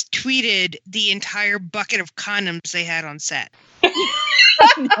Props tweeted the entire bucket of condoms they had on set.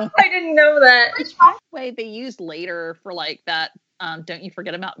 I didn't know that. Which, by the way, they used later for like that. Don't You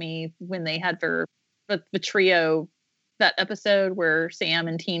Forget About Me, when they had the trio, that episode where Sam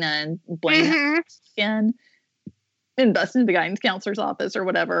and Tina and Blaine Mhm. again and busted the guidance counselor's office or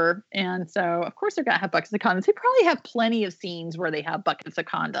whatever. And so, of course, they're gonna have buckets of condoms. They probably have plenty of scenes where they have buckets of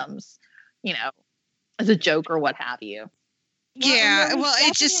condoms, you know, as a joke or what have you. Yeah, there was well,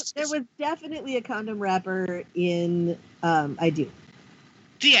 it just there was definitely a condom wrapper in I Do.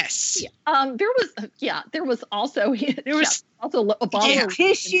 yes. There was also also a bottle Yeah. of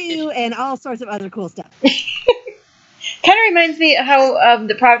Tissue and all sorts of other cool stuff. Kind of reminds me of how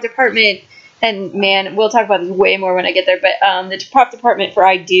the prop department, and man, we'll talk about this way more when I get there, but the prop department for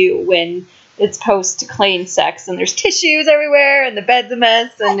I Do, when it's post to clean sex and there's tissues everywhere and the bed's a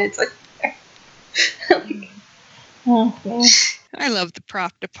mess and it's like, oh, man. I love the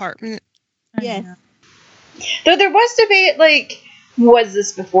prop department. Yes. Though there was debate, like, was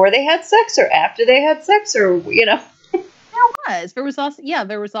this before they had sex or after they had sex, or, you know? There was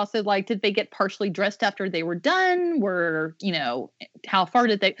also like, did they get partially dressed after they were done? How far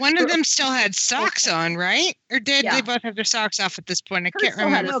did they? One of them still had socks on, right? Or did Yeah. they both have their socks off at this point? I Kurt can't still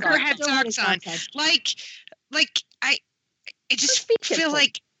had remember. his Kurt had Still had his socks on. socks Like I just His feet get feel cold.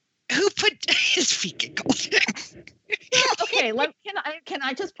 like who put his feet get cold? Okay, can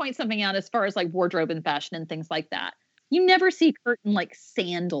I just point something out as far as like wardrobe and fashion and things like that? You never see Kurt in like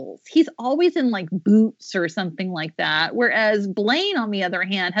sandals. He's always in like boots or something like that. Whereas Blaine, on the other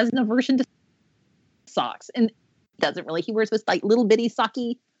hand, has an aversion to socks and doesn't really. He wears this like little bitty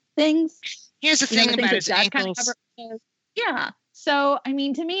socky things. Here's the You know, thing the things about his that Dad kind of ankles. covers. Yeah. So, I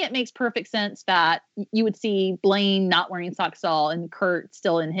mean, to me, it makes perfect sense that you would see Blaine not wearing socks at all and Kurt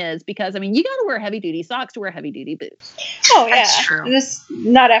still in his, because, I mean, you got to wear heavy duty socks to wear heavy duty boots. Oh, yeah. That's true. This,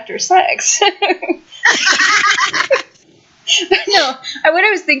 not after sex. No, what I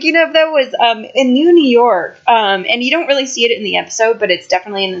was thinking of, though, was in New York, and you don't really see it in the episode, but it's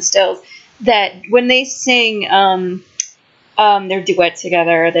definitely in the stills, that when they sing their duet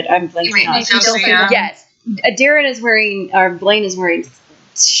together, that I'm blanking You mean on. Chelsea, yeah? Yes. Darren is wearing, or Blaine is wearing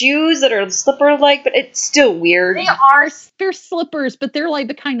shoes that are slipper-like, but it's still weird. They are. They're slippers, but they're like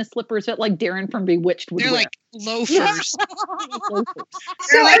the kind of slippers that like Darren from Bewitched would They're wear. like loafers.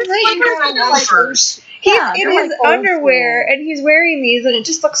 They're like I'm indoor loafers. He's Yeah, in they're his like old underwear, school. and he's wearing these, and it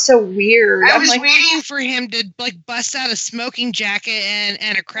just looks so weird. I I'm was like, waiting for him to like bust out a smoking jacket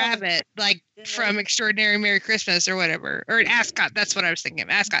and a cravat, like from Extraordinary Merry Christmas or whatever, or an ascot. That's what I was thinking of,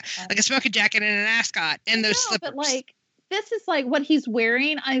 ascot, like a smoking jacket and an ascot, and those No, slippers. but like this is like what he's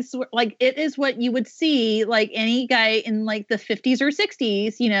wearing. I swear, like it is what you would see like any guy in like the 50s or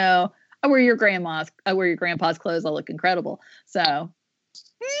 60s. You know, I wear your grandpa's clothes. I look incredible. So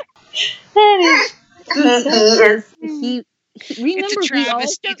he remember It's a we all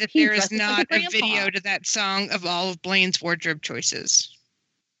travesty joke that he there is dresses like not a grandpa. video to that song of all of Blaine's wardrobe choices.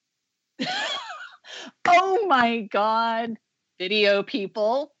 Oh my god, video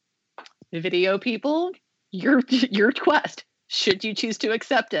people, your quest, should you choose to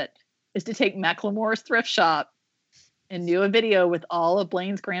accept it, is to take Macklemore's thrift shop and do a video with all of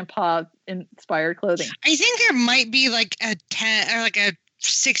Blaine's grandpa inspired clothing. I think there might be like a 10 or like a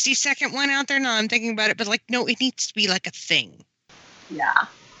 60-second one out there. Now I'm thinking about it, but like, no, it needs to be like a thing. Yeah.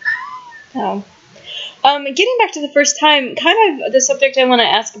 oh. Getting back to the first time, kind of the subject I want to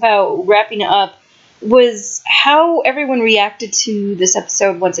ask about wrapping up was how everyone reacted to this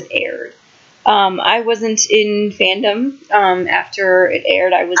episode once it aired. I wasn't in fandom after it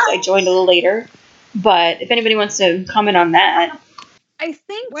aired. I joined a little later. But if anybody wants to comment on that. I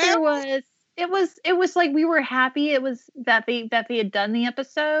think it was like we were happy it was that they had done the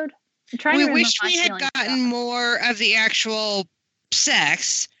episode. I'm trying We to remember wished my we had feelings about gotten it. more of the actual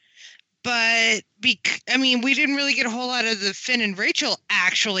sex, but I mean, we didn't really get a whole lot of the Finn and Rachel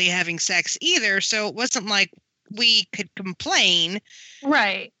actually having sex either, so it wasn't like we could complain.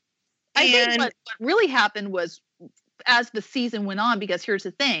 Right. I think And- what really happened was as the season went on, because here's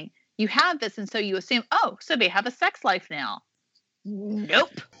the thing. You have this, and so you assume, oh, so they have a sex life now.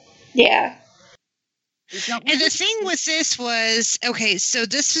 Nope. Yeah. And the thing with this was, okay, so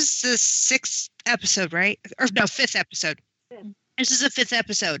this is the 6th episode, right? Or no, 5th episode. This is the 5th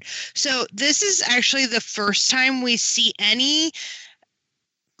episode. So this is actually the first time we see any,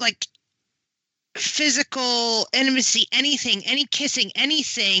 like, physical intimacy, anything, any kissing,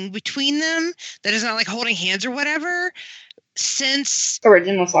 anything between them that is not like holding hands or whatever since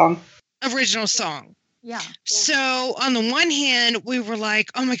Original song. Yeah. So on the one hand, we were like,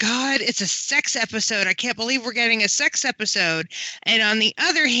 oh my God, it's a sex episode. I can't believe we're getting a sex episode. And on the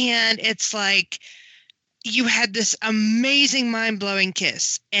other hand, it's like you had this amazing mind-blowing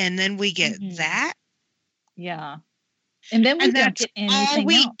kiss. And then we get that. Yeah. And then we And don't that's get anything all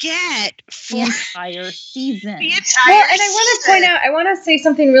we else get the for entire season. The entire Well, and I want to point out, I want to say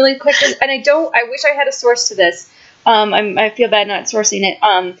something really quick, and I wish I had a source to this. I feel bad not sourcing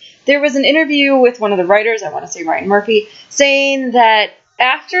it. There was an interview with one of the writers, I want to say Ryan Murphy, saying that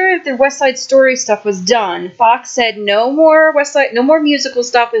after the West Side Story stuff was done, Fox said no more musical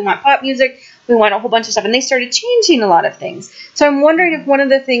stuff. We want pop music. We want a whole bunch of stuff, and they started changing a lot of things. So I'm wondering if one of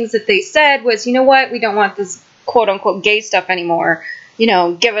the things that they said was, you know what, we don't want this quote unquote gay stuff anymore. You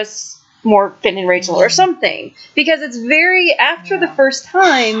know, give us more Finn and Rachel or something, because it's very after the first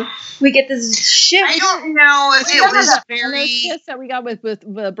time we get this shift. I don't know if it was Almost very. kiss that we got with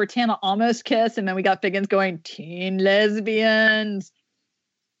Britannia almost kiss, and then we got Figgins going teen lesbians,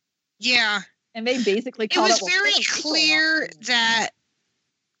 Yeah. and they basically It called was well, very Finn and Rachel clear are- that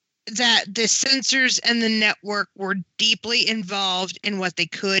the censors and the network were deeply involved in what they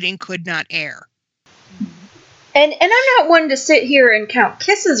could and could not air. And I'm not one to sit here and count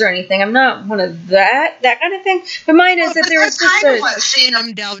kisses or anything. I'm not one of that kind of thing. But mine is that but there was that's just kind of a. what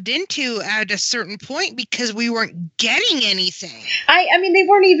Fandom delved into at a certain point because we weren't getting anything. I mean, they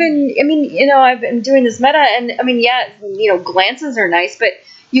weren't even. I mean, you know, I've been doing this meta, and I mean, yeah, you know, glances are nice, but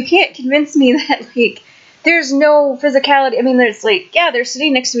you can't convince me that like there's no physicality. I mean, there's like, yeah, they're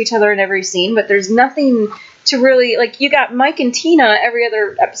sitting next to each other in every scene, but there's nothing to really like. You got Mike and Tina every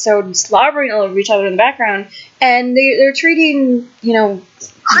other episode slobbering all over each other in the background, and they're treating, you know,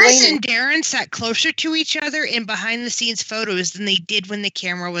 Chris Blaine- and Darren sat closer to each other in behind the scenes photos than they did when the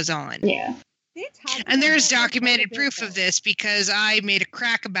camera was on. yeah. And there's documented proof of this because I made a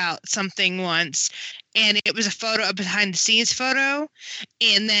crack about something once, and it was a photo, a behind the scenes photo,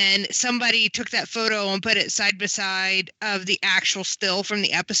 and then somebody took that photo and put it side by side of the actual still from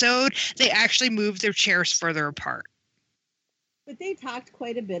the episode. They actually moved their chairs further apart. But they talked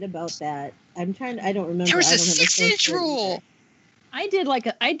quite a bit about that. I don't remember. There was I a don't have the 6-inch source for it rule. I did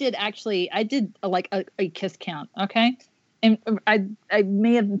a kiss count. Okay. And I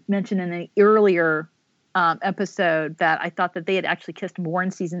may have mentioned in an earlier episode that I thought that they had actually kissed more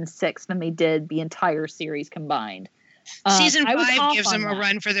in season 6 than they did the entire series combined. Season I was 5 off gives on them a that.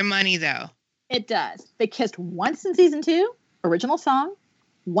 run for their money, though. It does. They kissed once in season 2, original song.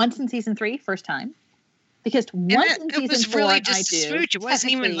 Once in season 3, first time. They kissed once in It season was 4. really in just a I Do. smooch. It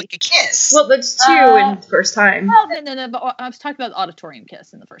wasn't even Technically- like a kiss. Well, that's 2 in the first time. Well, no. But I was talking about the auditorium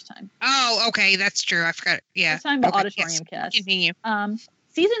kiss in the first time. Oh, okay, that's true. I forgot. Yeah. First time the Okay, auditorium yes. kiss. Continue.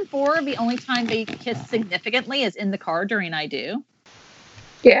 Season 4, the only time they kiss significantly is in the car during I Do.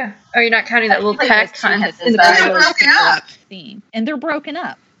 Yeah. Are you not counting that little peck in the They're back? broken up. Scene. And they're broken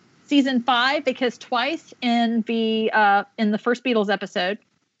up. Season 5, they kiss twice in the first Beatles episode.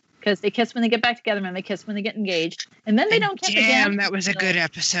 Because they kiss when they get back together and they kiss when they get engaged. And then they don't kiss again. Damn, that was a good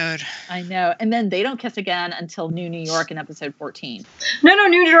episode. I know. And then they don't kiss again until New York in episode 14. No,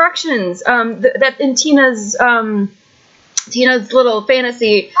 New Directions. That in Tina's little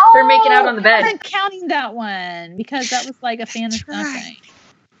fantasy, they're making out on the I bed. wasn't counting that one because that was like a fantasy. right.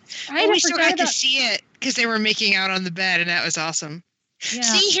 I Oh, we still forgot got to about- see it because they were making out on the bed, and that was awesome. Yeah.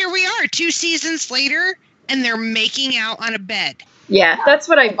 See, here we are, 2 seasons later, and they're making out on a bed. Yeah, that's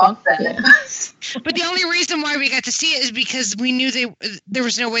what I Bunk bed. But the only reason why we got to see it is because we knew there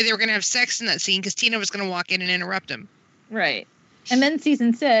was no way they were going to have sex in that scene because Tina was going to walk in and interrupt him. Right. And then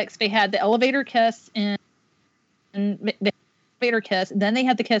season 6, they had the elevator kiss and the elevator kiss. Then they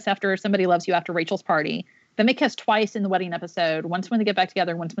had the kiss after Somebody Loves You after Rachel's party. Then they kissed twice in the wedding episode. Once when they get back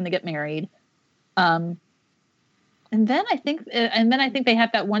together, once when they get married. And then I think they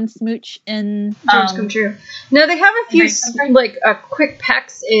have that one smooch in Dreams come true. No, they have a few quick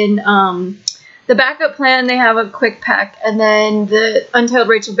pecks in the backup plan. They have a quick peck, and then the Untitled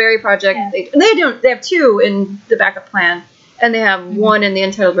Rachel Berry project. Yeah. They have 2 in the backup plan, and they have 1 in the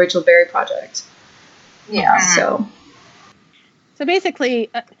Untitled Rachel Berry project. Yeah. So So basically,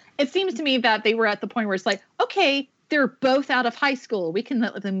 it seems to me that they were at the point where it's like, okay, they're both out of high school. We can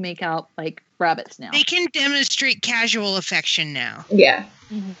let them make out like rabbits now They can demonstrate casual affection now. yeah,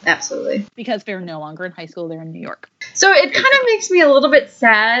 Mhm. absolutely. because they're no longer in high school. They're in New York. So it kind of makes me a little bit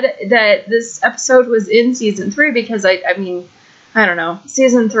sad that this episode was in season 3 because I mean, I don't know.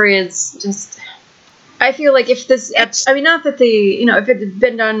 Season 3 is just. I feel like if this, not that if it had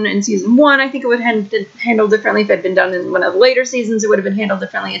been done in season 1, I think it would have been handled differently. If it had been done in one of the later seasons, it would have been handled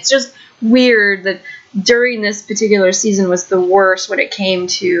differently. It's just weird that during this particular season was the worst when it came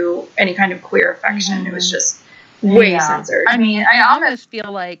to any kind of queer affection. It was just way Yeah. censored. I mean, I almost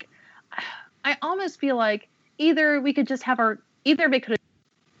feel like either we could just have either they could have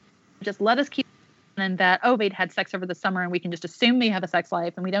just let us keep and that they'd had sex over the summer and we can just assume they have a sex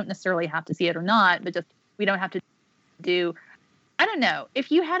life and we don't necessarily have to see it or not, but just we don't have to do. I don't know. If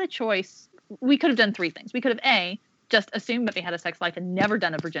you had a choice, we could have done 3 things. We could have just assumed that they had a sex life and never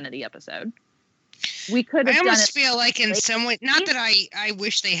done a virginity episode. We could I have done almost it. feel like in some way, not that I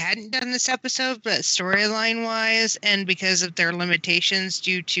wish they hadn't done this episode, but storyline wise and because of their limitations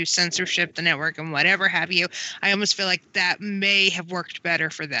due to censorship, the network, and whatever have you, I almost feel like that may have worked better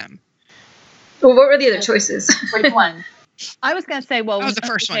for them. Well, what were the other choices? Which one? I was going to say, well, Oh, the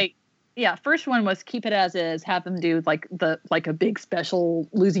first one. Yeah, first one was keep it as is, have them do like a big special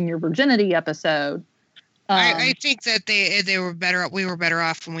losing your virginity episode. I think that they were better. We were better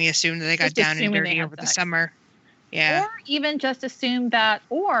off when we assumed that they got Just down and assuming they dirty had over the sex. summer. Yeah. Or even just assume that,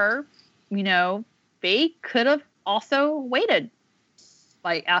 they could have also waited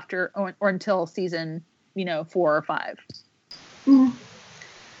like after or until season, 4 or 5.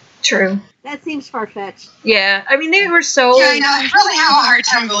 True. That seems far fetched. Yeah, I mean, they were so. Yeah, I know. I really have a hard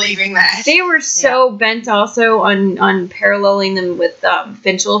time believing that. They were so bent also on paralleling them with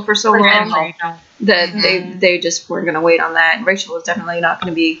Finchel for so long that they just weren't going to wait on that. Rachel was definitely not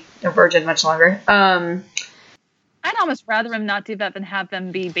going to be a virgin much longer. I'd almost rather them not do that than have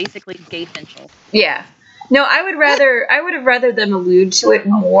them be basically gay Finchel. Yeah. No, I would have rather them allude to it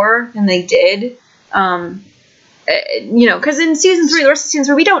more than they did. Because in season 3, the rest of season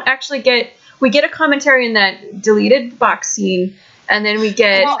 3, we don't actually we get a commentary in that deleted box scene, and then we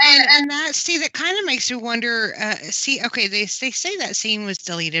get. Well, and that kind of makes me wonder. Okay, they say that scene was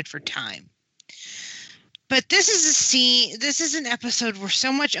deleted for time, but this is a scene. This is an episode where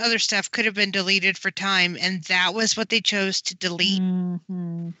so much other stuff could have been deleted for time, and that was what they chose to delete.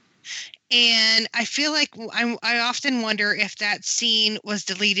 Mm-hmm. And I feel like I often wonder if that scene was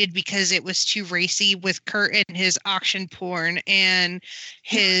deleted because it was too racy with Kurt and his auction porn and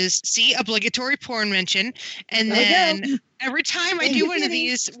his obligatory porn mention. And then every time I do one of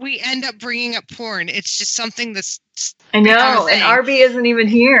these, we end up bringing up porn. It's just something that's. I know, and Arby isn't even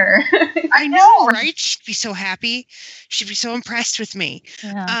here. I know, right? She'd be so happy. She'd be so impressed with me.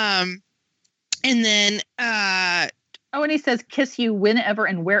 Yeah. And then Oh, and he says, "Kiss you whenever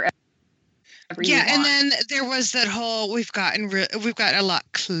and wherever." You yeah, and want. then there was that whole we've gotten a lot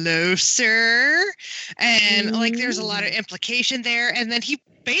closer, and like there's a lot of implication there, and then he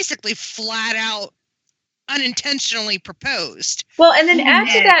basically flat out unintentionally proposed. Well, and then add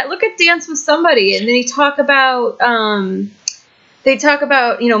to And- that, look at Dance with Somebody, and then they talk about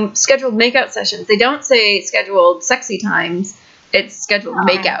scheduled makeout sessions. They don't say scheduled sexy times. It's scheduled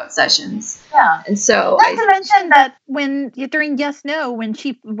makeout sessions. Yeah. And so Not to mention that during Yes No,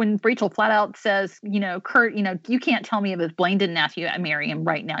 when Rachel flat out says, Kurt, you can't tell me if Blaine didn't ask you to marry him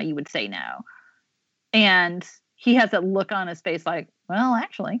right now, you would say no. And he has that look on his face like, well,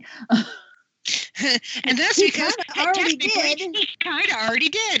 actually. And that's He because kinda already technically did. he kind of already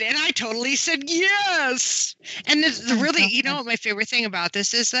did, and I totally said yes. And the really, what my favorite thing about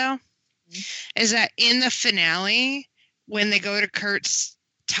this is though, is that in the finale, when they go to Kurt's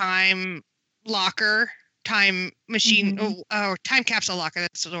time machine, or time capsule locker,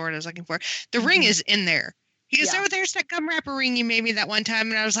 that's the word I was looking for. The ring is in there. He goes, "Oh, there's that gum wrapper ring you made me that one time,"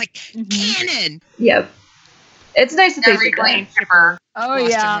 and I was like, "Canon." Yep. It's nice that they Every did that. clean shipper. Oh, Lost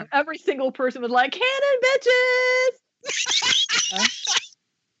yeah. him. Every single person was like, "Cannon, bitches!"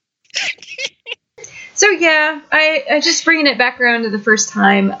 So yeah, I just bringing it back around to the first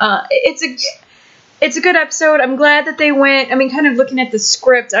time. It's a good episode. I'm glad that they went. I mean, kind of looking at the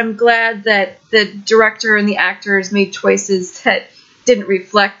script, I'm glad that the director and the actors made choices that didn't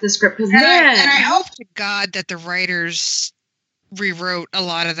reflect the script. Because And I hope to God that the writers rewrote a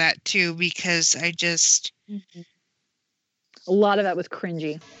lot of that too, because I just A lot of that was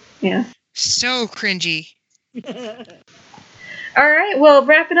cringy. yeah. so cringy. All right. Well,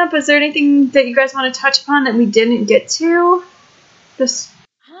 wrapping up. Is there anything that you guys want to touch upon that we didn't get to? Just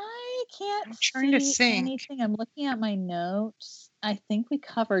I can't I'm trying to see think. anything. I'm looking at my notes. I think we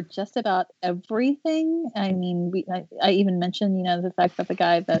covered just about everything. I mean, I even mentioned, the fact that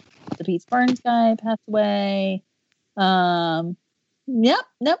the Pete Burns guy passed away. Nope.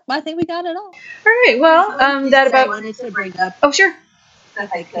 I think we got it all. all right. Well, that I about. wanted to bring up, Oh, sure. if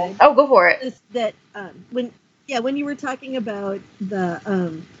I could. Oh, go for it. Is that when you were talking about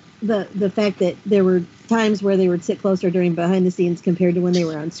the fact that there were times where they would sit closer during behind the scenes compared to when they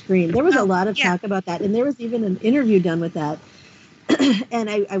were on screen, there was a lot of talk about that, and there was even an interview done with that. And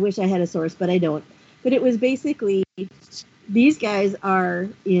I wish I had a source, but I don't. But it was basically, these guys are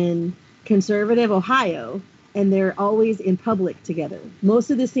in conservative Ohio, and they're always in public together. Most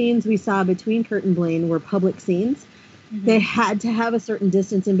of the scenes we saw between Kurt and Blaine were public scenes. They had to have a certain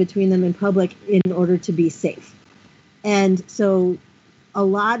distance in between them in public in order to be safe. And so a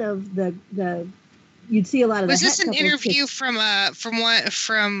lot of you'd see a lot of Was the this het an couples interview kiss-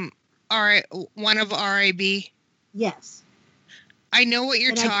 from one of RIB? Yes. I know what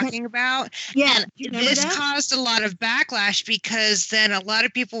you're And I can't- talking about. Yeah. And Do you remember this that? caused a lot of backlash because then a lot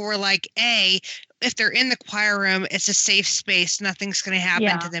of people were like, if they're in the choir room, it's a safe space. Nothing's going to happen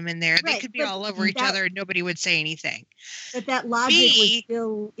Yeah. to them in there. They Right, could be but all over each that- other and nobody would say anything. But that logic was B-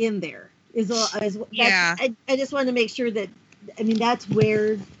 still in there. Yeah. I just wanted to make sure that, that's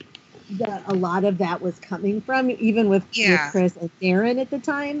where a lot of that was coming from, even with Chris and Darren at the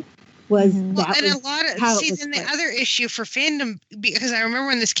time. Was Well, that and was a lot of how it was then the put. other issue for fandom, because I remember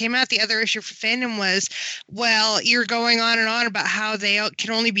when this came out, the other issue for fandom was, well, you're going on and on about how they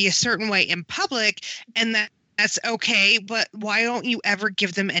can only be a certain way in public, and that's okay, but why don't you ever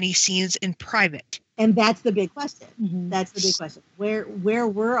give them any scenes in private? And that's the big question. Mhm. That's the big question. Where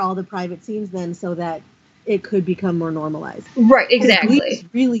were all the private scenes then, so that it could become more normalized? Right. Glee Exactly. was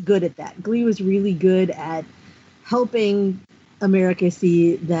really good at that. Glee was really good at helping America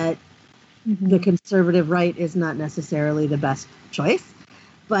see that the conservative right is not necessarily the best choice.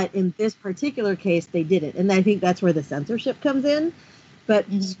 But in this particular case, they didn't. And I think that's where the censorship comes in. But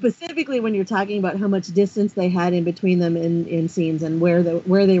specifically when you're talking about how much distance they had in between them in scenes and where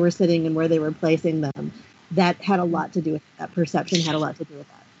they were sitting and where they were placing them, that had a lot to do with that. Perception had a lot to do with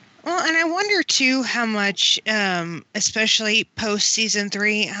that. Well, and I wonder too how much, especially post season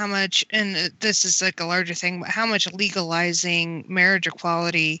 3, how much, and this is like a larger thing, but how much legalizing marriage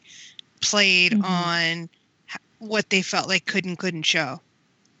equality played on what they felt like could and couldn't show.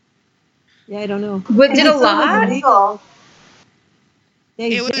 Yeah, I don't know. But did a lot? Illegal.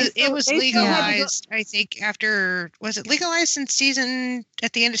 It was they still had to go- legalized, I think, was it legalized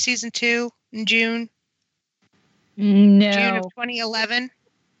at the end of season 2 in June? June of No. 2011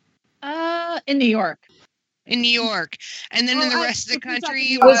 In New York. in New York. And then in the Oh, rest of the if you're country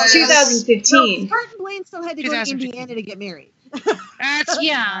talking It was about- 2015. Kurt and Blaine still had to go to 2015. Indiana to get married. That's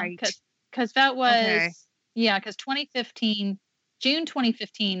Yeah, right. because that was Okay. because 2015 June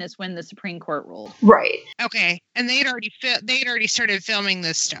 2015 is when the Supreme Court ruled. Right. Okay, and they'd already started filming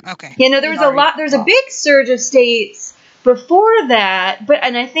this stuff. Okay, You know, there's a big surge of states before that,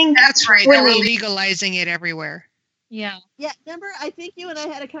 and I think That's right. they when were they- legalizing it everywhere. Yeah. Yeah, remember, I think you and I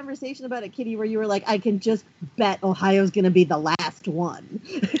had a conversation about it, Kitty, where you were like, I can just bet Ohio's going to be the last one.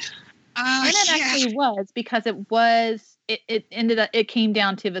 And it actually was, because it came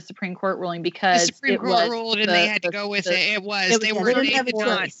down to the Supreme Court ruling, The because Supreme Court ruled, and they had to go with it. It was. They didn't have did a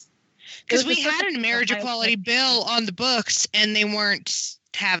not. choice. Because It we was had just a marriage Ohio equality State. bill on the books, and they weren't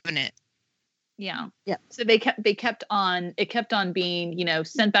having it. Yeah. Yeah. So it kept on being,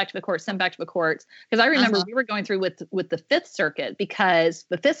 sent back to the courts. Because I remember we were going through with the Fifth Circuit, because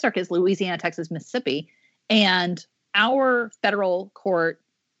the Fifth Circuit is Louisiana, Texas, Mississippi, and our federal court,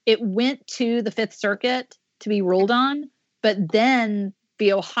 it went to the Fifth Circuit to be ruled on, but then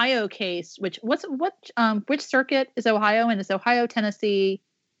the Ohio case, which circuit is Ohio in? Is Ohio, Tennessee?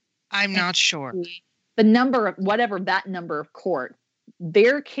 I'm not sure. The number of whatever that number of court,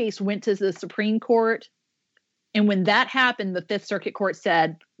 their case went to the Supreme Court. And when that happened, the Fifth Circuit Court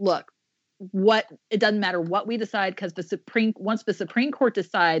said, look, it doesn't matter what we decide, because once the Supreme Court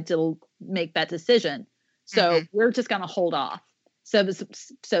decides, it'll make that decision. So we're just going to hold off. So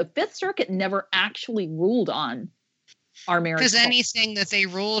Fifth Circuit never actually ruled on our marriage. Because anything that they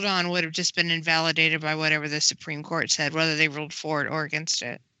ruled on would have just been invalidated by whatever the Supreme Court said, whether they ruled for it or against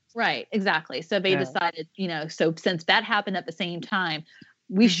it. Right, exactly. So they decided, so since that happened at the same time,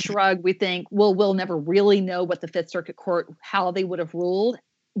 we shrug, we think, well, we'll never really know what the Fifth Circuit Court, how they would have ruled.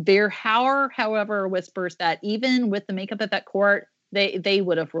 There, however, whispers that even with the makeup of that court, they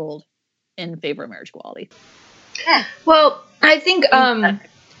would have ruled in favor of marriage equality. Well, I think I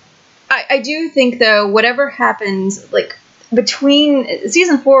do think, though, whatever happens, like between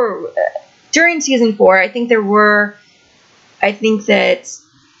season 4, during season 4, I think that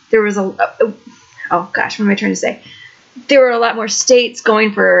there was what am I trying to say? There were a lot more states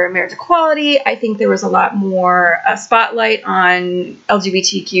going for marriage equality. I think there was a lot more spotlight on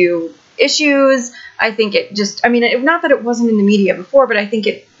LGBTQ issues. I think it just, not that it wasn't in the media before, but I think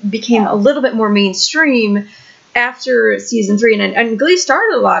it became a little bit more mainstream after season 3. And Glee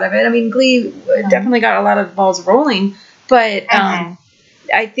started a lot of it. Glee definitely got a lot of balls rolling, but I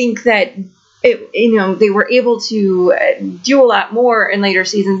think that they were able to do a lot more in later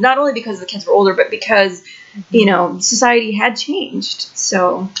seasons, not only because the kids were older, but because, society had changed.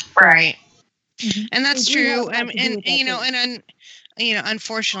 So. Right. And that's true.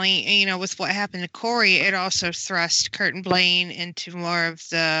 Unfortunately, with what happened to Corey, it also thrust Kurt and Blaine into more of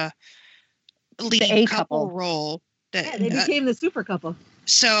the lead couple role. They became the super couple.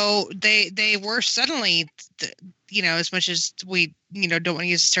 So they were suddenly, as much as we, don't want to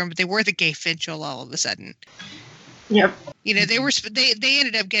use this term, but they were the gay Finchel all of a sudden. Yep. They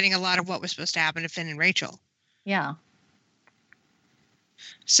ended up getting a lot of what was supposed to happen to Finn and Rachel. Yeah.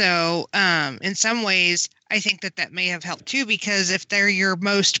 So, in some ways, I think that may have helped too, because if they're your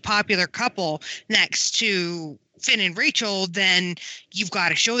most popular couple next to Finn and Rachel, then you've got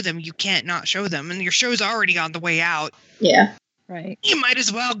to show them. You can't not show them. And your show's already on the way out. Yeah. Right. You might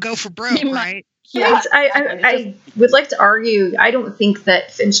as well go for broke, right? Yeah. I would like to argue, I don't think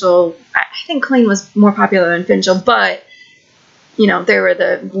that Finchel, I think Klain was more popular than Finchel, but, they were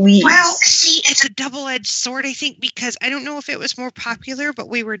the leads. Well, see, it's a double-edged sword, I think, because I don't know if it was more popular, but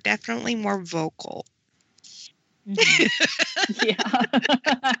we were definitely more vocal. Yeah.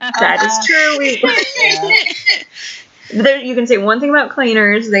 That is true. You can say one thing about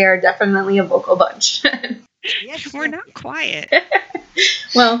Klainers, they are definitely a vocal bunch. Yes, We're not quiet.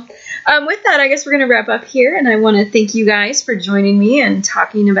 Well, with that, I guess we're going to wrap up here, and I want to thank you guys for joining me and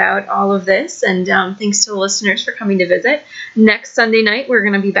talking about all of this, and thanks to the listeners for coming to visit. Next Sunday night, we're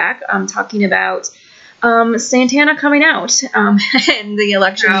going to be back talking about Santana coming out and the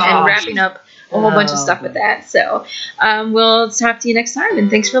election and wrapping up a whole bunch of stuff with that. So we'll talk to you next time, and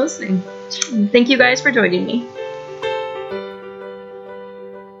thanks for listening. Thank you guys for joining me.